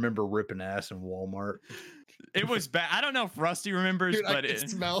don't even remember ripping ass in Walmart. It was bad. I don't know if Rusty remembers, Dude, but I can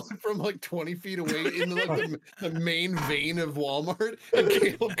smell it from like 20 feet away into like the main vein of Walmart, and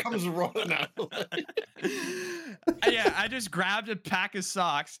Caleb comes running out. Yeah, I just grabbed a pack of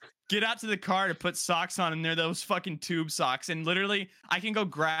socks, get out to the car to put socks on, and they're those fucking tube socks. And literally, I can go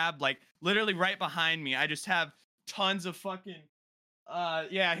grab like literally right behind me. I just have tons of fucking.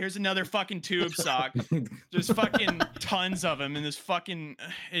 Yeah, here's another fucking tube sock. Just fucking tons of them, and this fucking,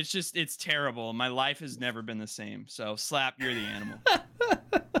 it's terrible. My life has never been the same. So, Slap, you're the animal.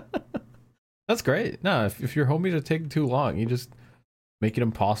 That's great. No, if your homies are taking too long, you just make it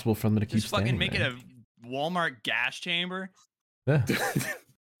impossible for them to keep just fucking make there. it a Walmart gas chamber. Yeah.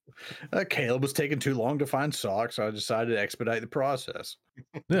 Caleb was taking too long to find socks, so I decided to expedite the process.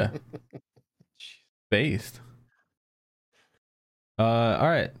 Yeah. Based. All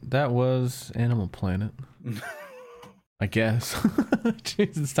right, that was Animal Planet. I guess.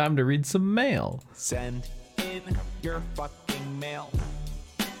 Jeez, it's time to read some mail. Send in your fucking mail.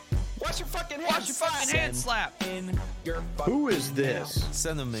 Wash your fucking hands. Wash your fucking hands, Slap. In your Who is this?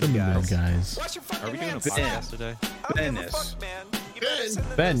 Send them in, Send them in, guys. guys. Wash your fucking Are we doing a hands. podcast today? Dennis.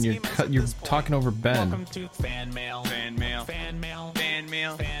 Ben, you're talking over Ben. Welcome to fan mail. Fan mail. Fan mail. Fan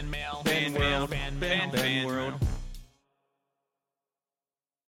mail. Fan mail. Fan mail. Fan Fan mail. fan world.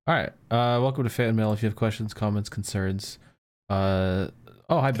 All right, welcome to Fan Mail. If you have questions, comments, concerns. Oh,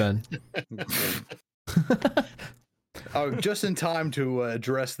 hi, Ben. Oh, just in time to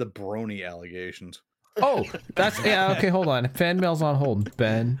address the brony allegations. Oh, yeah, okay, hold on. Fan Mail's on hold.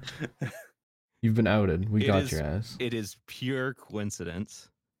 Ben, you've been outed. We got your ass. It is pure coincidence.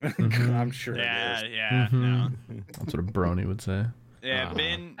 I'm sure Yeah, it is. yeah, no. That's what a brony would say. Yeah,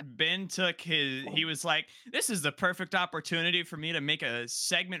 Ben took he was like, this is the perfect opportunity for me to make a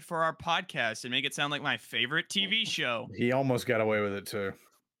segment for our podcast and make it sound like my favorite TV show. He almost got away with it too.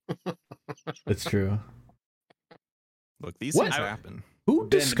 It's true. Look, these What? things happen. Who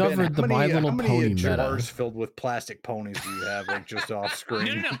discovered the My Little Pony How many meta? jars filled with plastic ponies do you have, like just off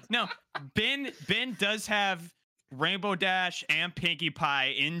screen? No. Ben does have Rainbow Dash and Pinkie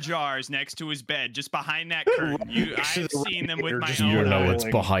Pie in jars next to his bed, just behind that curtain. I've seen them with my Just own You know eyes.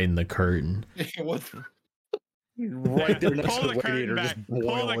 it's behind the curtain. What? Right there next Pull to the the radiator, curtain back. just Pull the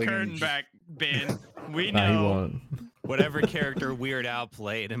boiling curtain and back, Ben. We Nah, he know. won't. Whatever character Weird Al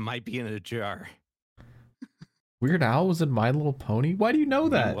played, it might be in a jar. Weird Al was in My Little Pony? Why do you know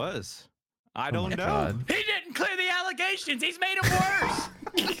that? It was. I Oh don't my know. God. He didn't clear the allegations. He's made it worse.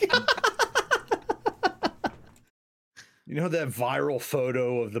 You know that viral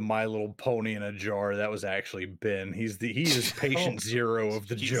photo of the My Little Pony in a jar? That was actually Ben. He is patient zero of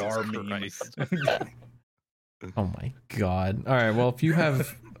the Jesus jar meme. Christ. Oh my God. All right, well, if you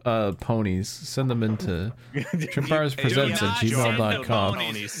have ponies, send them into shrimparspresents at gmail.com.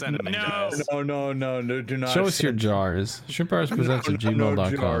 Ponies, send them in, No. guys. No, do not. Show us your send- jars. Shrimparspresents at No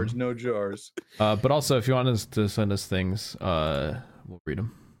gmail.com. jars, no jars. But also, if you want us to send us things, we'll read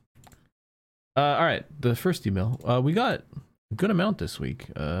them. All right, the first email. We got a good amount this week.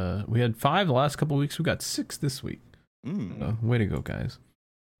 We had 5 the last couple weeks. We got 6 this week. Way to go, guys.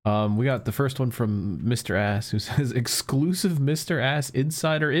 We got the first one from Mr. Ass, who says exclusive Mr. Ass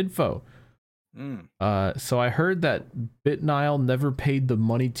insider info. So I heard that BitNile never paid the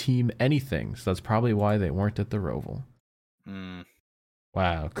money team anything, so that's probably why they weren't at the Roval.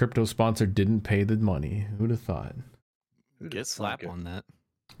 Wow, crypto sponsor didn't pay the money. Who'd have thought? Get slap on that.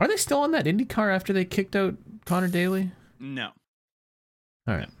 Are they still on that IndyCar after they kicked out Connor Daly? No.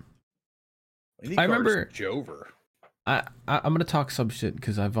 All right. I remember Jover. I'm gonna talk some shit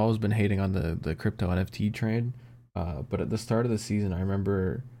because I've always been hating on the crypto NFT trade. But at the start of the season, I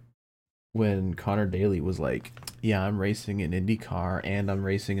remember when Connor Daly was like, "Yeah, I'm racing in IndyCar and I'm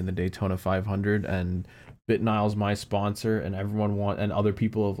racing in the Daytona 500, and BitNile's my sponsor, and and other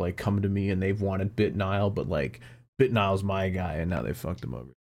people have like come to me and they've wanted BitNile, but like BitNile's my guy, and now they fucked him over."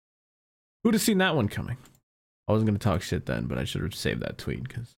 Who'd have seen that one coming? I wasn't gonna talk shit then, but I should have saved that tweet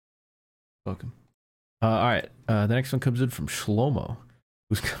because fuck him. All right, the next one comes in from Shlomo,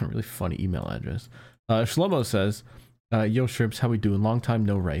 who's got a really funny email address. Shlomo says, "Yo, Shrimps, how we doing? Long time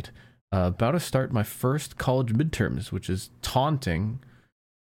no write. About to start my first college midterms, which is taunting.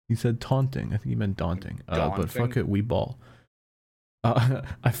 He said taunting. I think he meant daunting. But fuck it, we ball.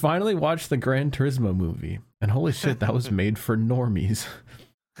 I finally watched the Gran Turismo movie, and holy shit, that was made for normies.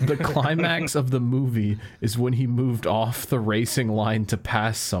 The climax of the movie is when he moved off the racing line to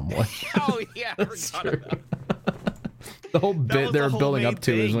pass someone. Oh yeah, I forgot about the whole bit they were building up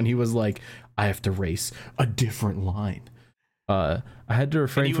to is when he was like, I have to race a different line. I had to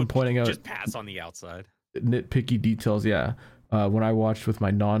refrain from pointing out just pass on the outside nitpicky details. When I watched with my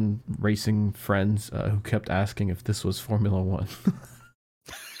non-racing friends who kept asking if this was Formula One.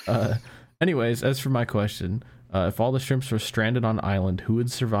 Anyways, as for my question, if all the shrimps were stranded on island, who would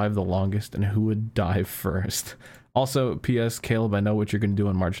survive the longest and who would dive first? Also, P.S. Caleb, I know what you're going to do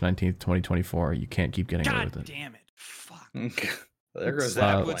on March 19th, 2024. You can't keep getting away with it. God damn it. Fuck. There goes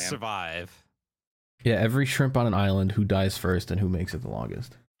that would survive. Yeah, every shrimp on an island, who dies first and who makes it the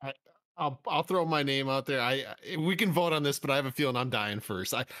longest. I'll throw my name out there. We can vote on this, but I have a feeling I'm dying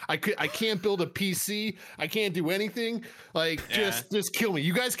first. I can't build a PC. I can't do anything. Just kill me.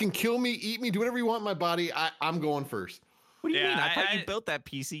 You guys can kill me, eat me, do whatever you want in my body. I'm going first. What do you mean? I thought you built that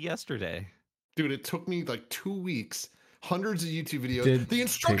PC yesterday. Dude, it took me like 2 weeks. Hundreds of YouTube videos. The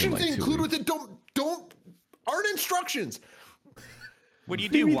instructions they include with it aren't instructions. What do you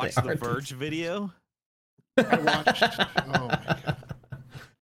do? Watch the Verge video? I watched. Oh my god.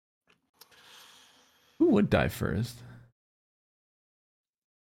 Who would die first?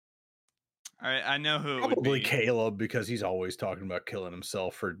 All right, I know who it Probably would be. Caleb, because he's always talking about killing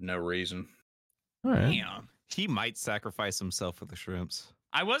himself for no reason. All right. Damn. He might sacrifice himself for the shrimps.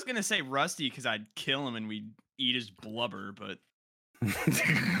 I was gonna say Rusty because I'd kill him and we'd eat his blubber, but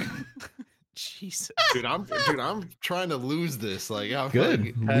Jesus, dude, I'm trying to lose this. Like, I'm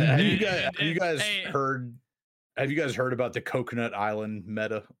good. Have you guys heard about the Coconut Island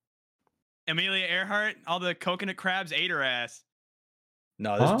meta? Amelia Earhart, all the coconut crabs ate her ass.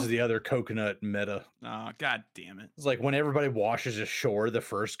 No, this is the other coconut meta. Oh, god damn it. It's like when everybody washes ashore, the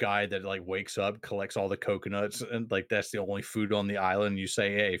first guy that like wakes up collects all the coconuts, and like that's the only food on the island. You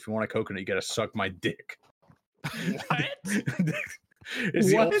say, hey, if you want a coconut, you gotta suck my dick. What? It's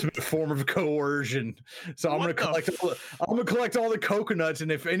the ultimate form of coercion. So I'm gonna collect all the coconuts,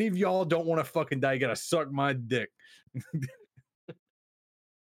 and if any of y'all don't want to fucking die, you gotta suck my dick.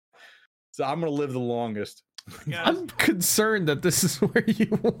 So I'm gonna live the longest. I'm concerned that this is where you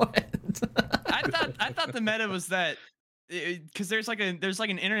went. I thought the meta was that because there's like an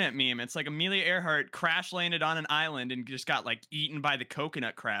internet meme. It's like Amelia Earhart crash landed on an island and just got like eaten by the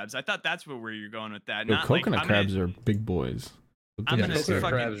coconut crabs. I thought that's where you're going with that. Not coconut like, crabs are big boys. Coconut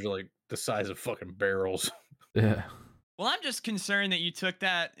crabs are like the size of fucking barrels. Yeah. Well, I'm just concerned that you took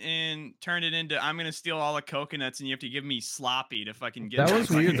that and turned it into I'm gonna steal all the coconuts and you have to give me sloppy to fucking get. That was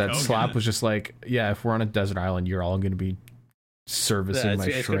weird. That coconut. Slap was just like, yeah, if we're on a desert island, you're all gonna be servicing my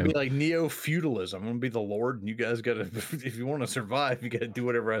it's shrimp. Gonna be like neo-feudalism. I'm gonna be the lord, and you guys gotta. If you want to survive, you gotta do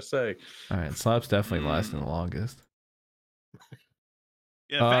whatever I say. All right, Slap's definitely lasting the longest.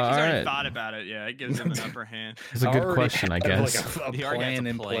 Yeah, the fact he's already thought about it, yeah, it gives him an upper hand. It's a good question, I guess. Like a plan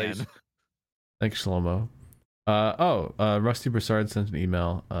in place. Thanks, Shlomo. Rusty Broussard sent an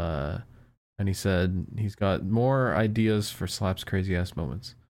email, and he said he's got more ideas for Slap's crazy ass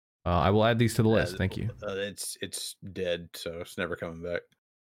moments. I will add these to the list. Thank you. It's dead, so it's never coming back.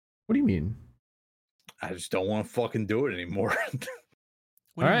 What do you mean? I just don't want to fucking do it anymore.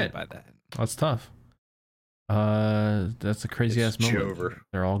 What do you mean by that? That's tough. That's a crazy ass moment. Over.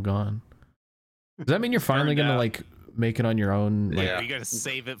 They're all gone. Does that mean you're finally gonna like make it on your own? Like, yeah, you gotta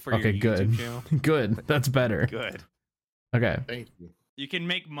save it for your good. YouTube channel. Good. That's better. Good. Okay. Thank you. You can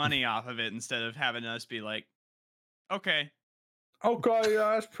make money off of it instead of having us be like, okay. Okay,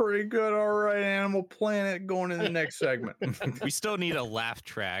 yeah, that's pretty good. All right, Animal Planet, going to the next segment. We still need a laugh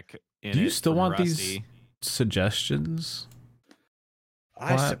track. Do you still want these suggestions?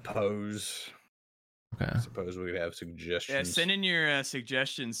 I suppose. Okay. I suppose we could have suggestions. Yeah, send in your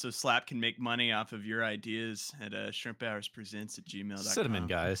suggestions so Slap can make money off of your ideas at shrimphours@gmail.com. Cinnamon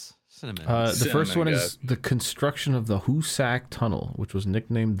guys. Cinnamon. The first one is the construction of the Hoosac Tunnel, which was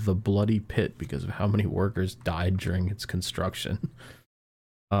nicknamed the Bloody Pit because of how many workers died during its construction.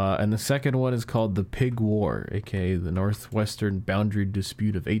 And the second one is called the Pig War, aka the Northwestern Boundary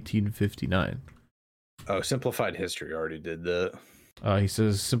Dispute of 1859. Oh, Simplified History already did that. He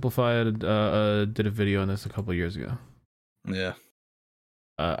says Simplified did a video on this a couple years ago. Yeah.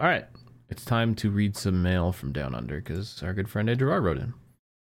 All right. It's time to read some mail from Down Under because our good friend Andrew R. wrote in.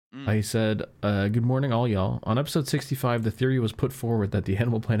 He said, good morning, all y'all. On episode 65, the theory was put forward that the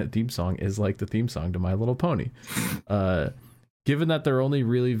Animal Planet theme song is like the theme song to My Little Pony. Given that there are only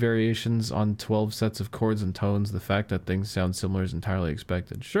really variations on 12 sets of chords and tones, the fact that things sound similar is entirely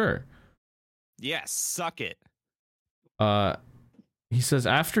expected. Sure. Yes, suck it. He says,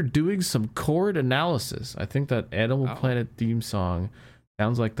 after doing some chord analysis, I think that Animal Planet theme song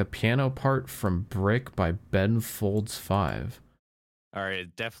sounds like the piano part from Brick by Ben Folds 5. All right,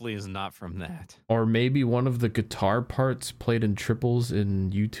 it definitely is not from that. Or maybe one of the guitar parts played in triples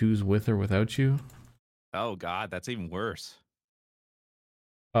in U2's With or Without You. Oh, God, that's even worse.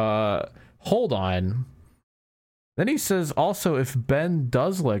 Hold on. Then he says, also, if Ben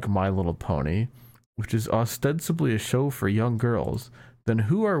does like My Little Pony, which is ostensibly a show for young girls, then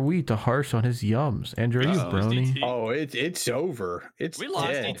who are we to harsh on his yums? Andrew, are you brony? Oh, it's over. We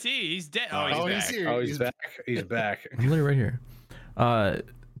lost DT. He's dead. Oh, he's back. Here. Oh, he's back. He's back. I'm literally right here.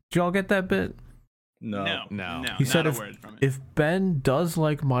 Did y'all get that bit? No. He said it. If Ben does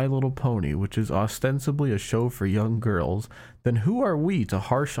like My Little Pony, which is ostensibly a show for young girls, then who are we to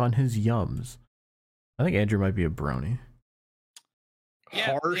harsh on his yums? I think Andrew might be a brony.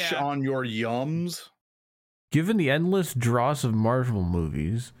 Harsh on your yums? Given the endless dross of Marvel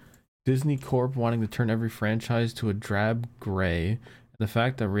movies, Disney Corp wanting to turn every franchise to a drab gray, and the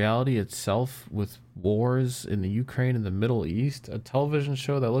fact that reality itself, with wars in the Ukraine and the Middle East, a television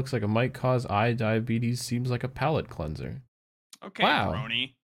show that looks like it might cause eye diabetes seems like a palate cleanser. Okay, wow.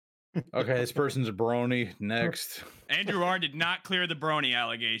 brony. Okay, this person's a brony. Next. Andrew R. did not clear the brony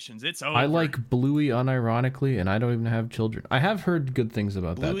allegations. It's over. I like Bluey unironically, and I don't even have children. I have heard good things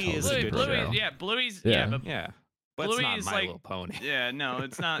about Bluey that. Is a good show. Yeah, Bluey's. Yeah. But Bluey it's not is My like, Little Pony. Yeah, no,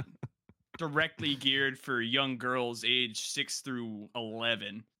 it's not directly geared for young girls age 6 through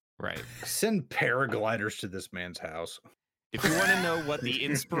 11. Right. Send paragliders to this man's house. If you want to know what the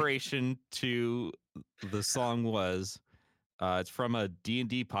inspiration to the song was, it's from a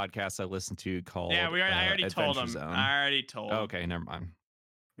D&D podcast I listened to called I already told him. Zone. I already told him. Okay, never mind.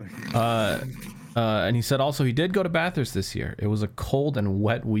 And he said also he did go to Bathurst this year. It was a cold and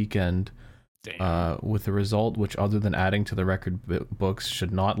wet weekend. With the result which, other than adding to the record books,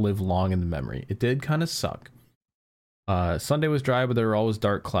 should not live long in the memory. It did kind of suck. Sunday was dry, but there were always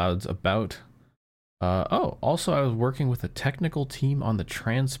dark clouds about. Also, I was working with a technical team on the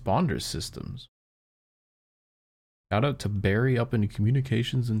transponder systems. Shout out to Barry up in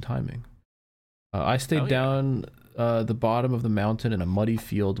communications and timing. I stayed down the bottom of the mountain in a muddy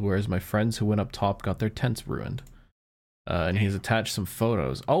field, whereas my friends who went up top got their tents ruined. And he's attached some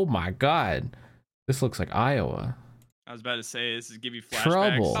photos. Oh my god. This looks like Iowa. I was about to say, this is give you flashbacks.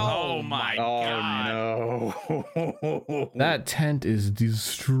 Trouble. Oh my god. No. That tent is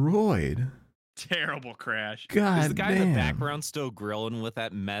destroyed. Terrible crash. God Is the guy damn. in the background still grilling with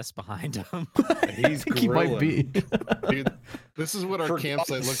that mess behind him? He's He might be. Dude, this is what our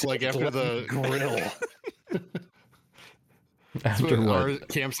campsite looked like after the grill. After what? Our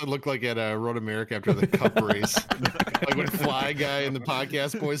campsite looked like at Road America after the cup race. Like when Fly Guy and the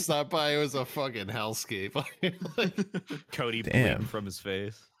podcast boys stopped by, it was a fucking hellscape. Cody Damn. blinked from his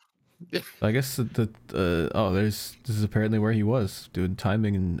face. I guess this is apparently where he was doing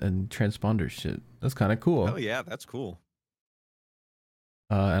timing and transponder shit. That's kind of cool. Oh yeah, that's cool.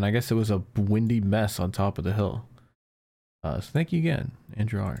 And I guess it was a windy mess on top of the hill. So thank you again,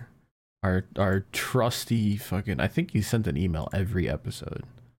 Andrew R. Our trusty fucking. I think he sent an email every episode.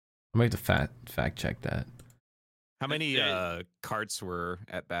 I might have to fact check that. How many carts were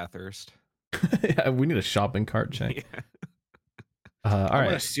at Bathurst? Yeah, we need a shopping cart check. Yeah. All I'm gonna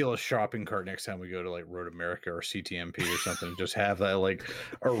right. steal a shopping cart next time we go to like Road America or CTMP or something. Just have that like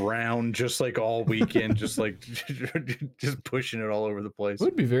around, just like all weekend, just like just pushing it all over the place. It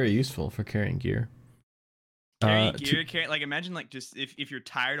would be very useful for carrying gear. Carrying gear, like imagine like just if you're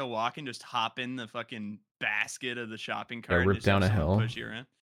tired of walking, just hop in the fucking basket of the shopping cart. rip and just down have a someone hill. Push you around.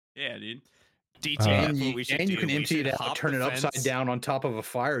 Yeah, dude. DT, And that's you, what we should and do. you can We empty should it out, hop turn the it upside fence, down on top of a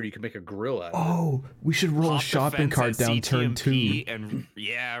fire, and you can make a grill out of it. Oh, we should roll a hop the shopping fence cart at down turn CTMP 2. and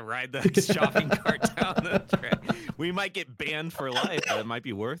ride the shopping cart down the track. We might get banned for life, but it might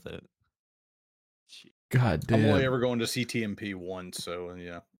be worth it. God damn. I'm only ever going to CTMP once, so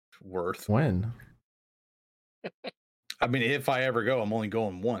yeah, worth. When? I mean, if I ever go, I'm only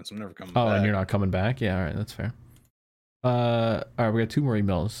going once. I'm never coming Oh, back. and you're not coming back? Yeah, all right, that's fair. All right, we got 2 more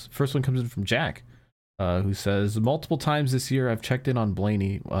emails. First one comes in from Jack, who says, multiple times this year I've checked in on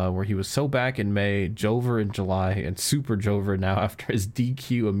Blaney, where he was so back in May, Jover in July, and super Jover now after his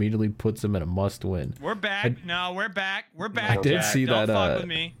DQ immediately puts him in a must-win. We're back. We're back. We're back. I did see Don't that. fuck with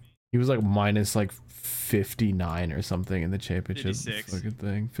me. He was like minus like 59 or something in the championship 56. fucking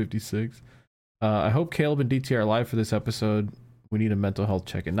thing. 56. I hope Caleb and DT are live for this episode. We need a mental health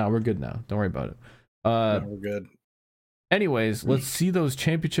check-in. No, we're good now. Don't worry about it. No, we're good. Anyways, let's see those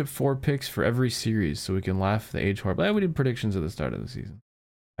championship 4 picks for every series so we can laugh at the age horror. But we did predictions at the start of the season.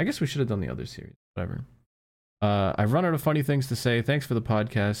 I guess we should have done the other series. Whatever. I've run out of funny things to say. Thanks for the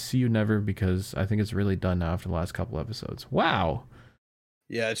podcast. See you never, because I think it's really done now after the last couple episodes. Wow.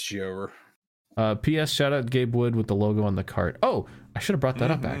 Yeah, it's over. P.S. Shout out Gabe Wood with the logo on the cart. Oh, I should have brought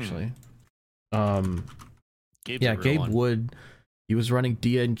that up actually. Gabe Wood. He was running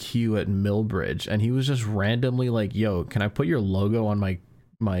DNQ at Millbridge, and he was just randomly like, "Yo, can I put your logo on my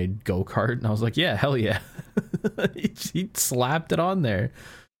go-kart?" And I was like, "Yeah, hell yeah." he slapped it on there.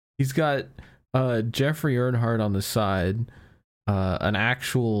 He's got Jeffrey Earnhardt on the side, an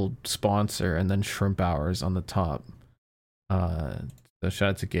actual sponsor, and then Shrimp Hours on the top. So shout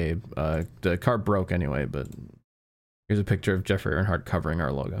out to Gabe. The car broke anyway, but here's a picture of Jeffrey Earnhardt covering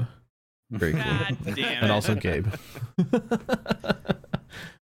our logo. Very cool. God damn And it. also Gabe.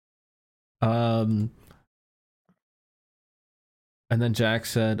 And then Jack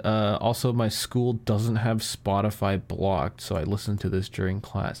said, also my school doesn't have Spotify blocked, so I listen to this during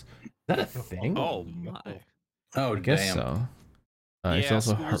class. Is that a thing? Oh my. Oh, I guess damn. so. Yeah, It's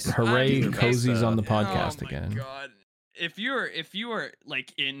also schools- hooray, I- Cozy's on the Oh podcast my again. God. If you were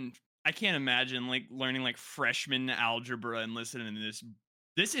like in, I can't imagine like learning like freshman algebra and listening to this.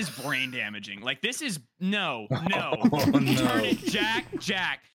 This is brain damaging. Like this is no. Oh, Turn no. it,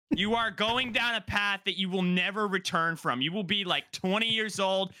 Jack. You are going down a path that you will never return from. You will be like 20 years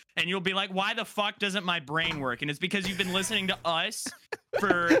old and you'll be like, why the fuck doesn't my brain work? And it's because you've been listening to us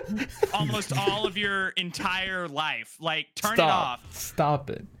for almost all of your entire life. Like, turn it off. Stop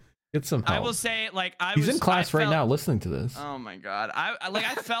it. Get some help. I will say, like, He's in class right now listening to this. Oh my God.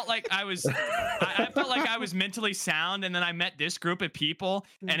 I felt like I was, I felt like I was mentally sound, and then I met this group of people,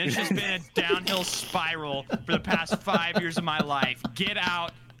 and it's just been a downhill spiral for the past 5 years of my life. Get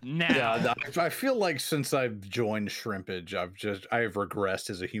out now. Yeah, I feel like since I've joined Shrimpage, I've regressed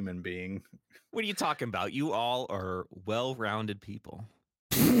as a human being. What are you talking about? You all are well-rounded people.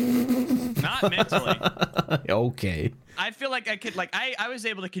 Not mentally. Okay. I feel like I could, like, I was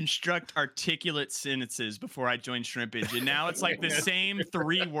able to construct articulate sentences before I joined Shrimpage, and now it's like the same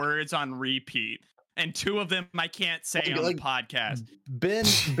 3 words on repeat, and 2 of them I can't say on the podcast. Ben,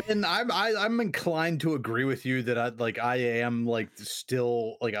 I'm inclined to agree with you that I am like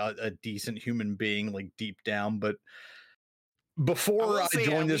still like a decent human being, like deep down, but before I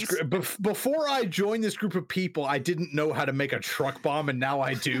joined this group of people, I didn't know how to make a truck bomb, and now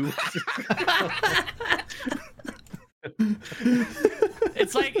I do.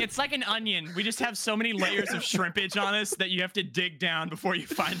 It's like an onion. We just have so many layers of shrimpage on us that you have to dig down before you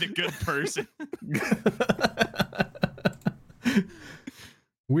find a good person.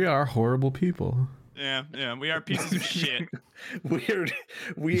 We are horrible people. Yeah, we are pieces of shit. We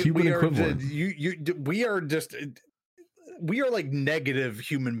are like negative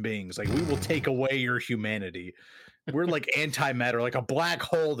human beings. Like, we will take away your humanity. We're like antimatter, like a black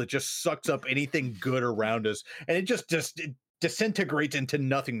hole that just sucks up anything good around us, and it just it disintegrates into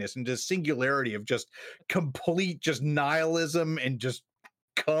nothingness, into singularity of just complete just nihilism and just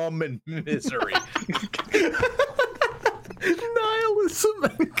cum and misery. Nihilism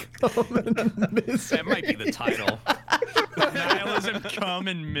and cum and misery. That might be the title. Nihilism, cum,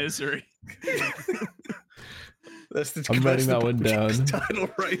 and misery. I'm writing that one down. Title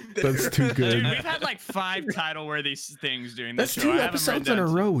right there. That's too good. Dude, we've had like 5 title-worthy things during this That's show. 2 I haven't episodes read in a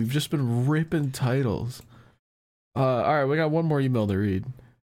that. row. We've just been ripping titles. All right, we got one more email to read.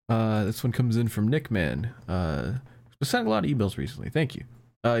 This one comes in from Nick Man. We sent a lot of emails recently. Thank you.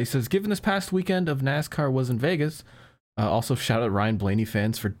 He says, given this past weekend of NASCAR was in Vegas, also shout out Ryan Blaney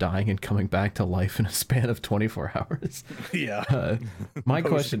fans for dying and coming back to life in a span of 24 hours. Yeah. My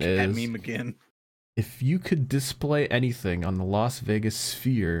question is, meme again. if you could display anything on the Las Vegas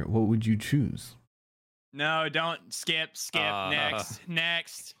sphere, what would you choose? No, don't skip. Next.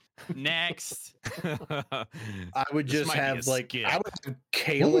 I would just might be have a like skip. I would have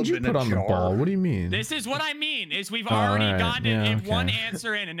Caleb What would you in put a on the jar. ball? What do you mean? This is what I mean, is we've Oh, already alright. gotten Yeah, it in one okay.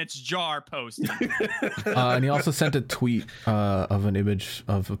 answer in, and it's jar posted. And he also sent a tweet of an image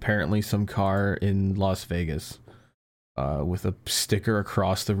of apparently some car in Las Vegas with a sticker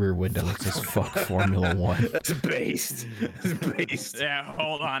across the rear window that says "Fuck Formula One." That's based. That's based. Yeah,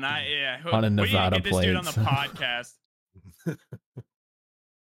 hold on. On a Nevada we need to get this dude on the plate. podcast.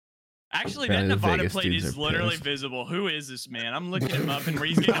 Actually, that Apparently the Nevada Vegas plate dudes is are literally pissed. visible. Who is this man? I'm looking him up, and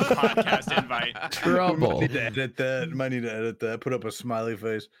he's getting a podcast invite. Might Trouble. need to edit that. Might need to edit that. Put up a smiley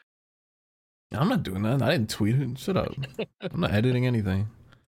face. I'm not doing that. I didn't tweet it. Shut up. I'm not editing anything.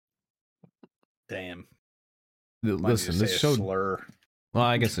 Damn. Listen, this show. slur. Well,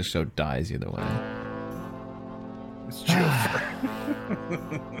 I guess the show dies either way. It's Joker.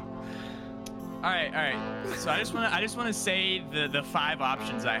 All right. So I just want to say the 5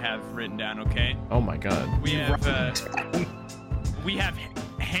 options I have written down. Okay. Oh my God. We have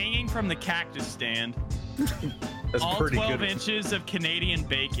hanging from the cactus stand. That's all pretty 12 good. inches of Canadian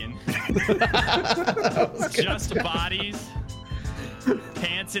bacon. Just bodies.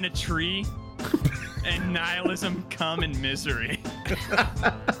 Pants in a tree. And nihilism, cum, and misery.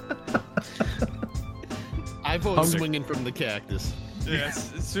 I vote swinging from the cactus.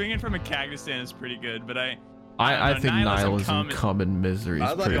 Yes, swinging from a cactus stand is pretty good, but I think nihilism, cum, and misery is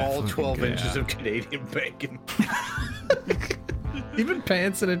I like pretty all fucking 12 good. inches of Canadian bacon. Even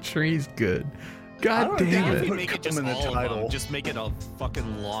pants in a tree's good. I God don't damn think If it. you make it just in the all of title. them, just make it a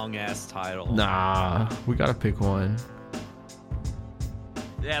fucking long ass title. Nah, we gotta pick one.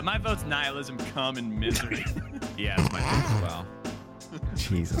 Yeah, my vote's nihilism, cum, and misery. Yeah, it's my vote as well.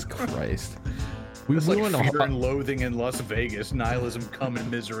 Jesus Christ. We It's like went Fear and Loathing in Las Vegas, Nihilism, Cum,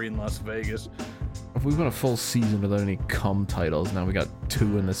 and Misery in Las Vegas. if we went a full season without any cum titles, now we got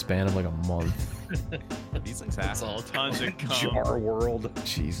 2 in the span of like a month. These things happen. All tons of cum. Jar World.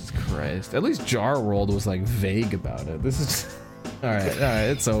 Jesus Christ. At least Jar World was like vague about it. This is all right,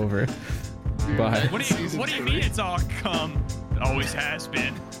 it's over. Bye. What do you mean it's all cum? It always has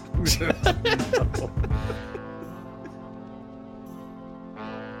been. No.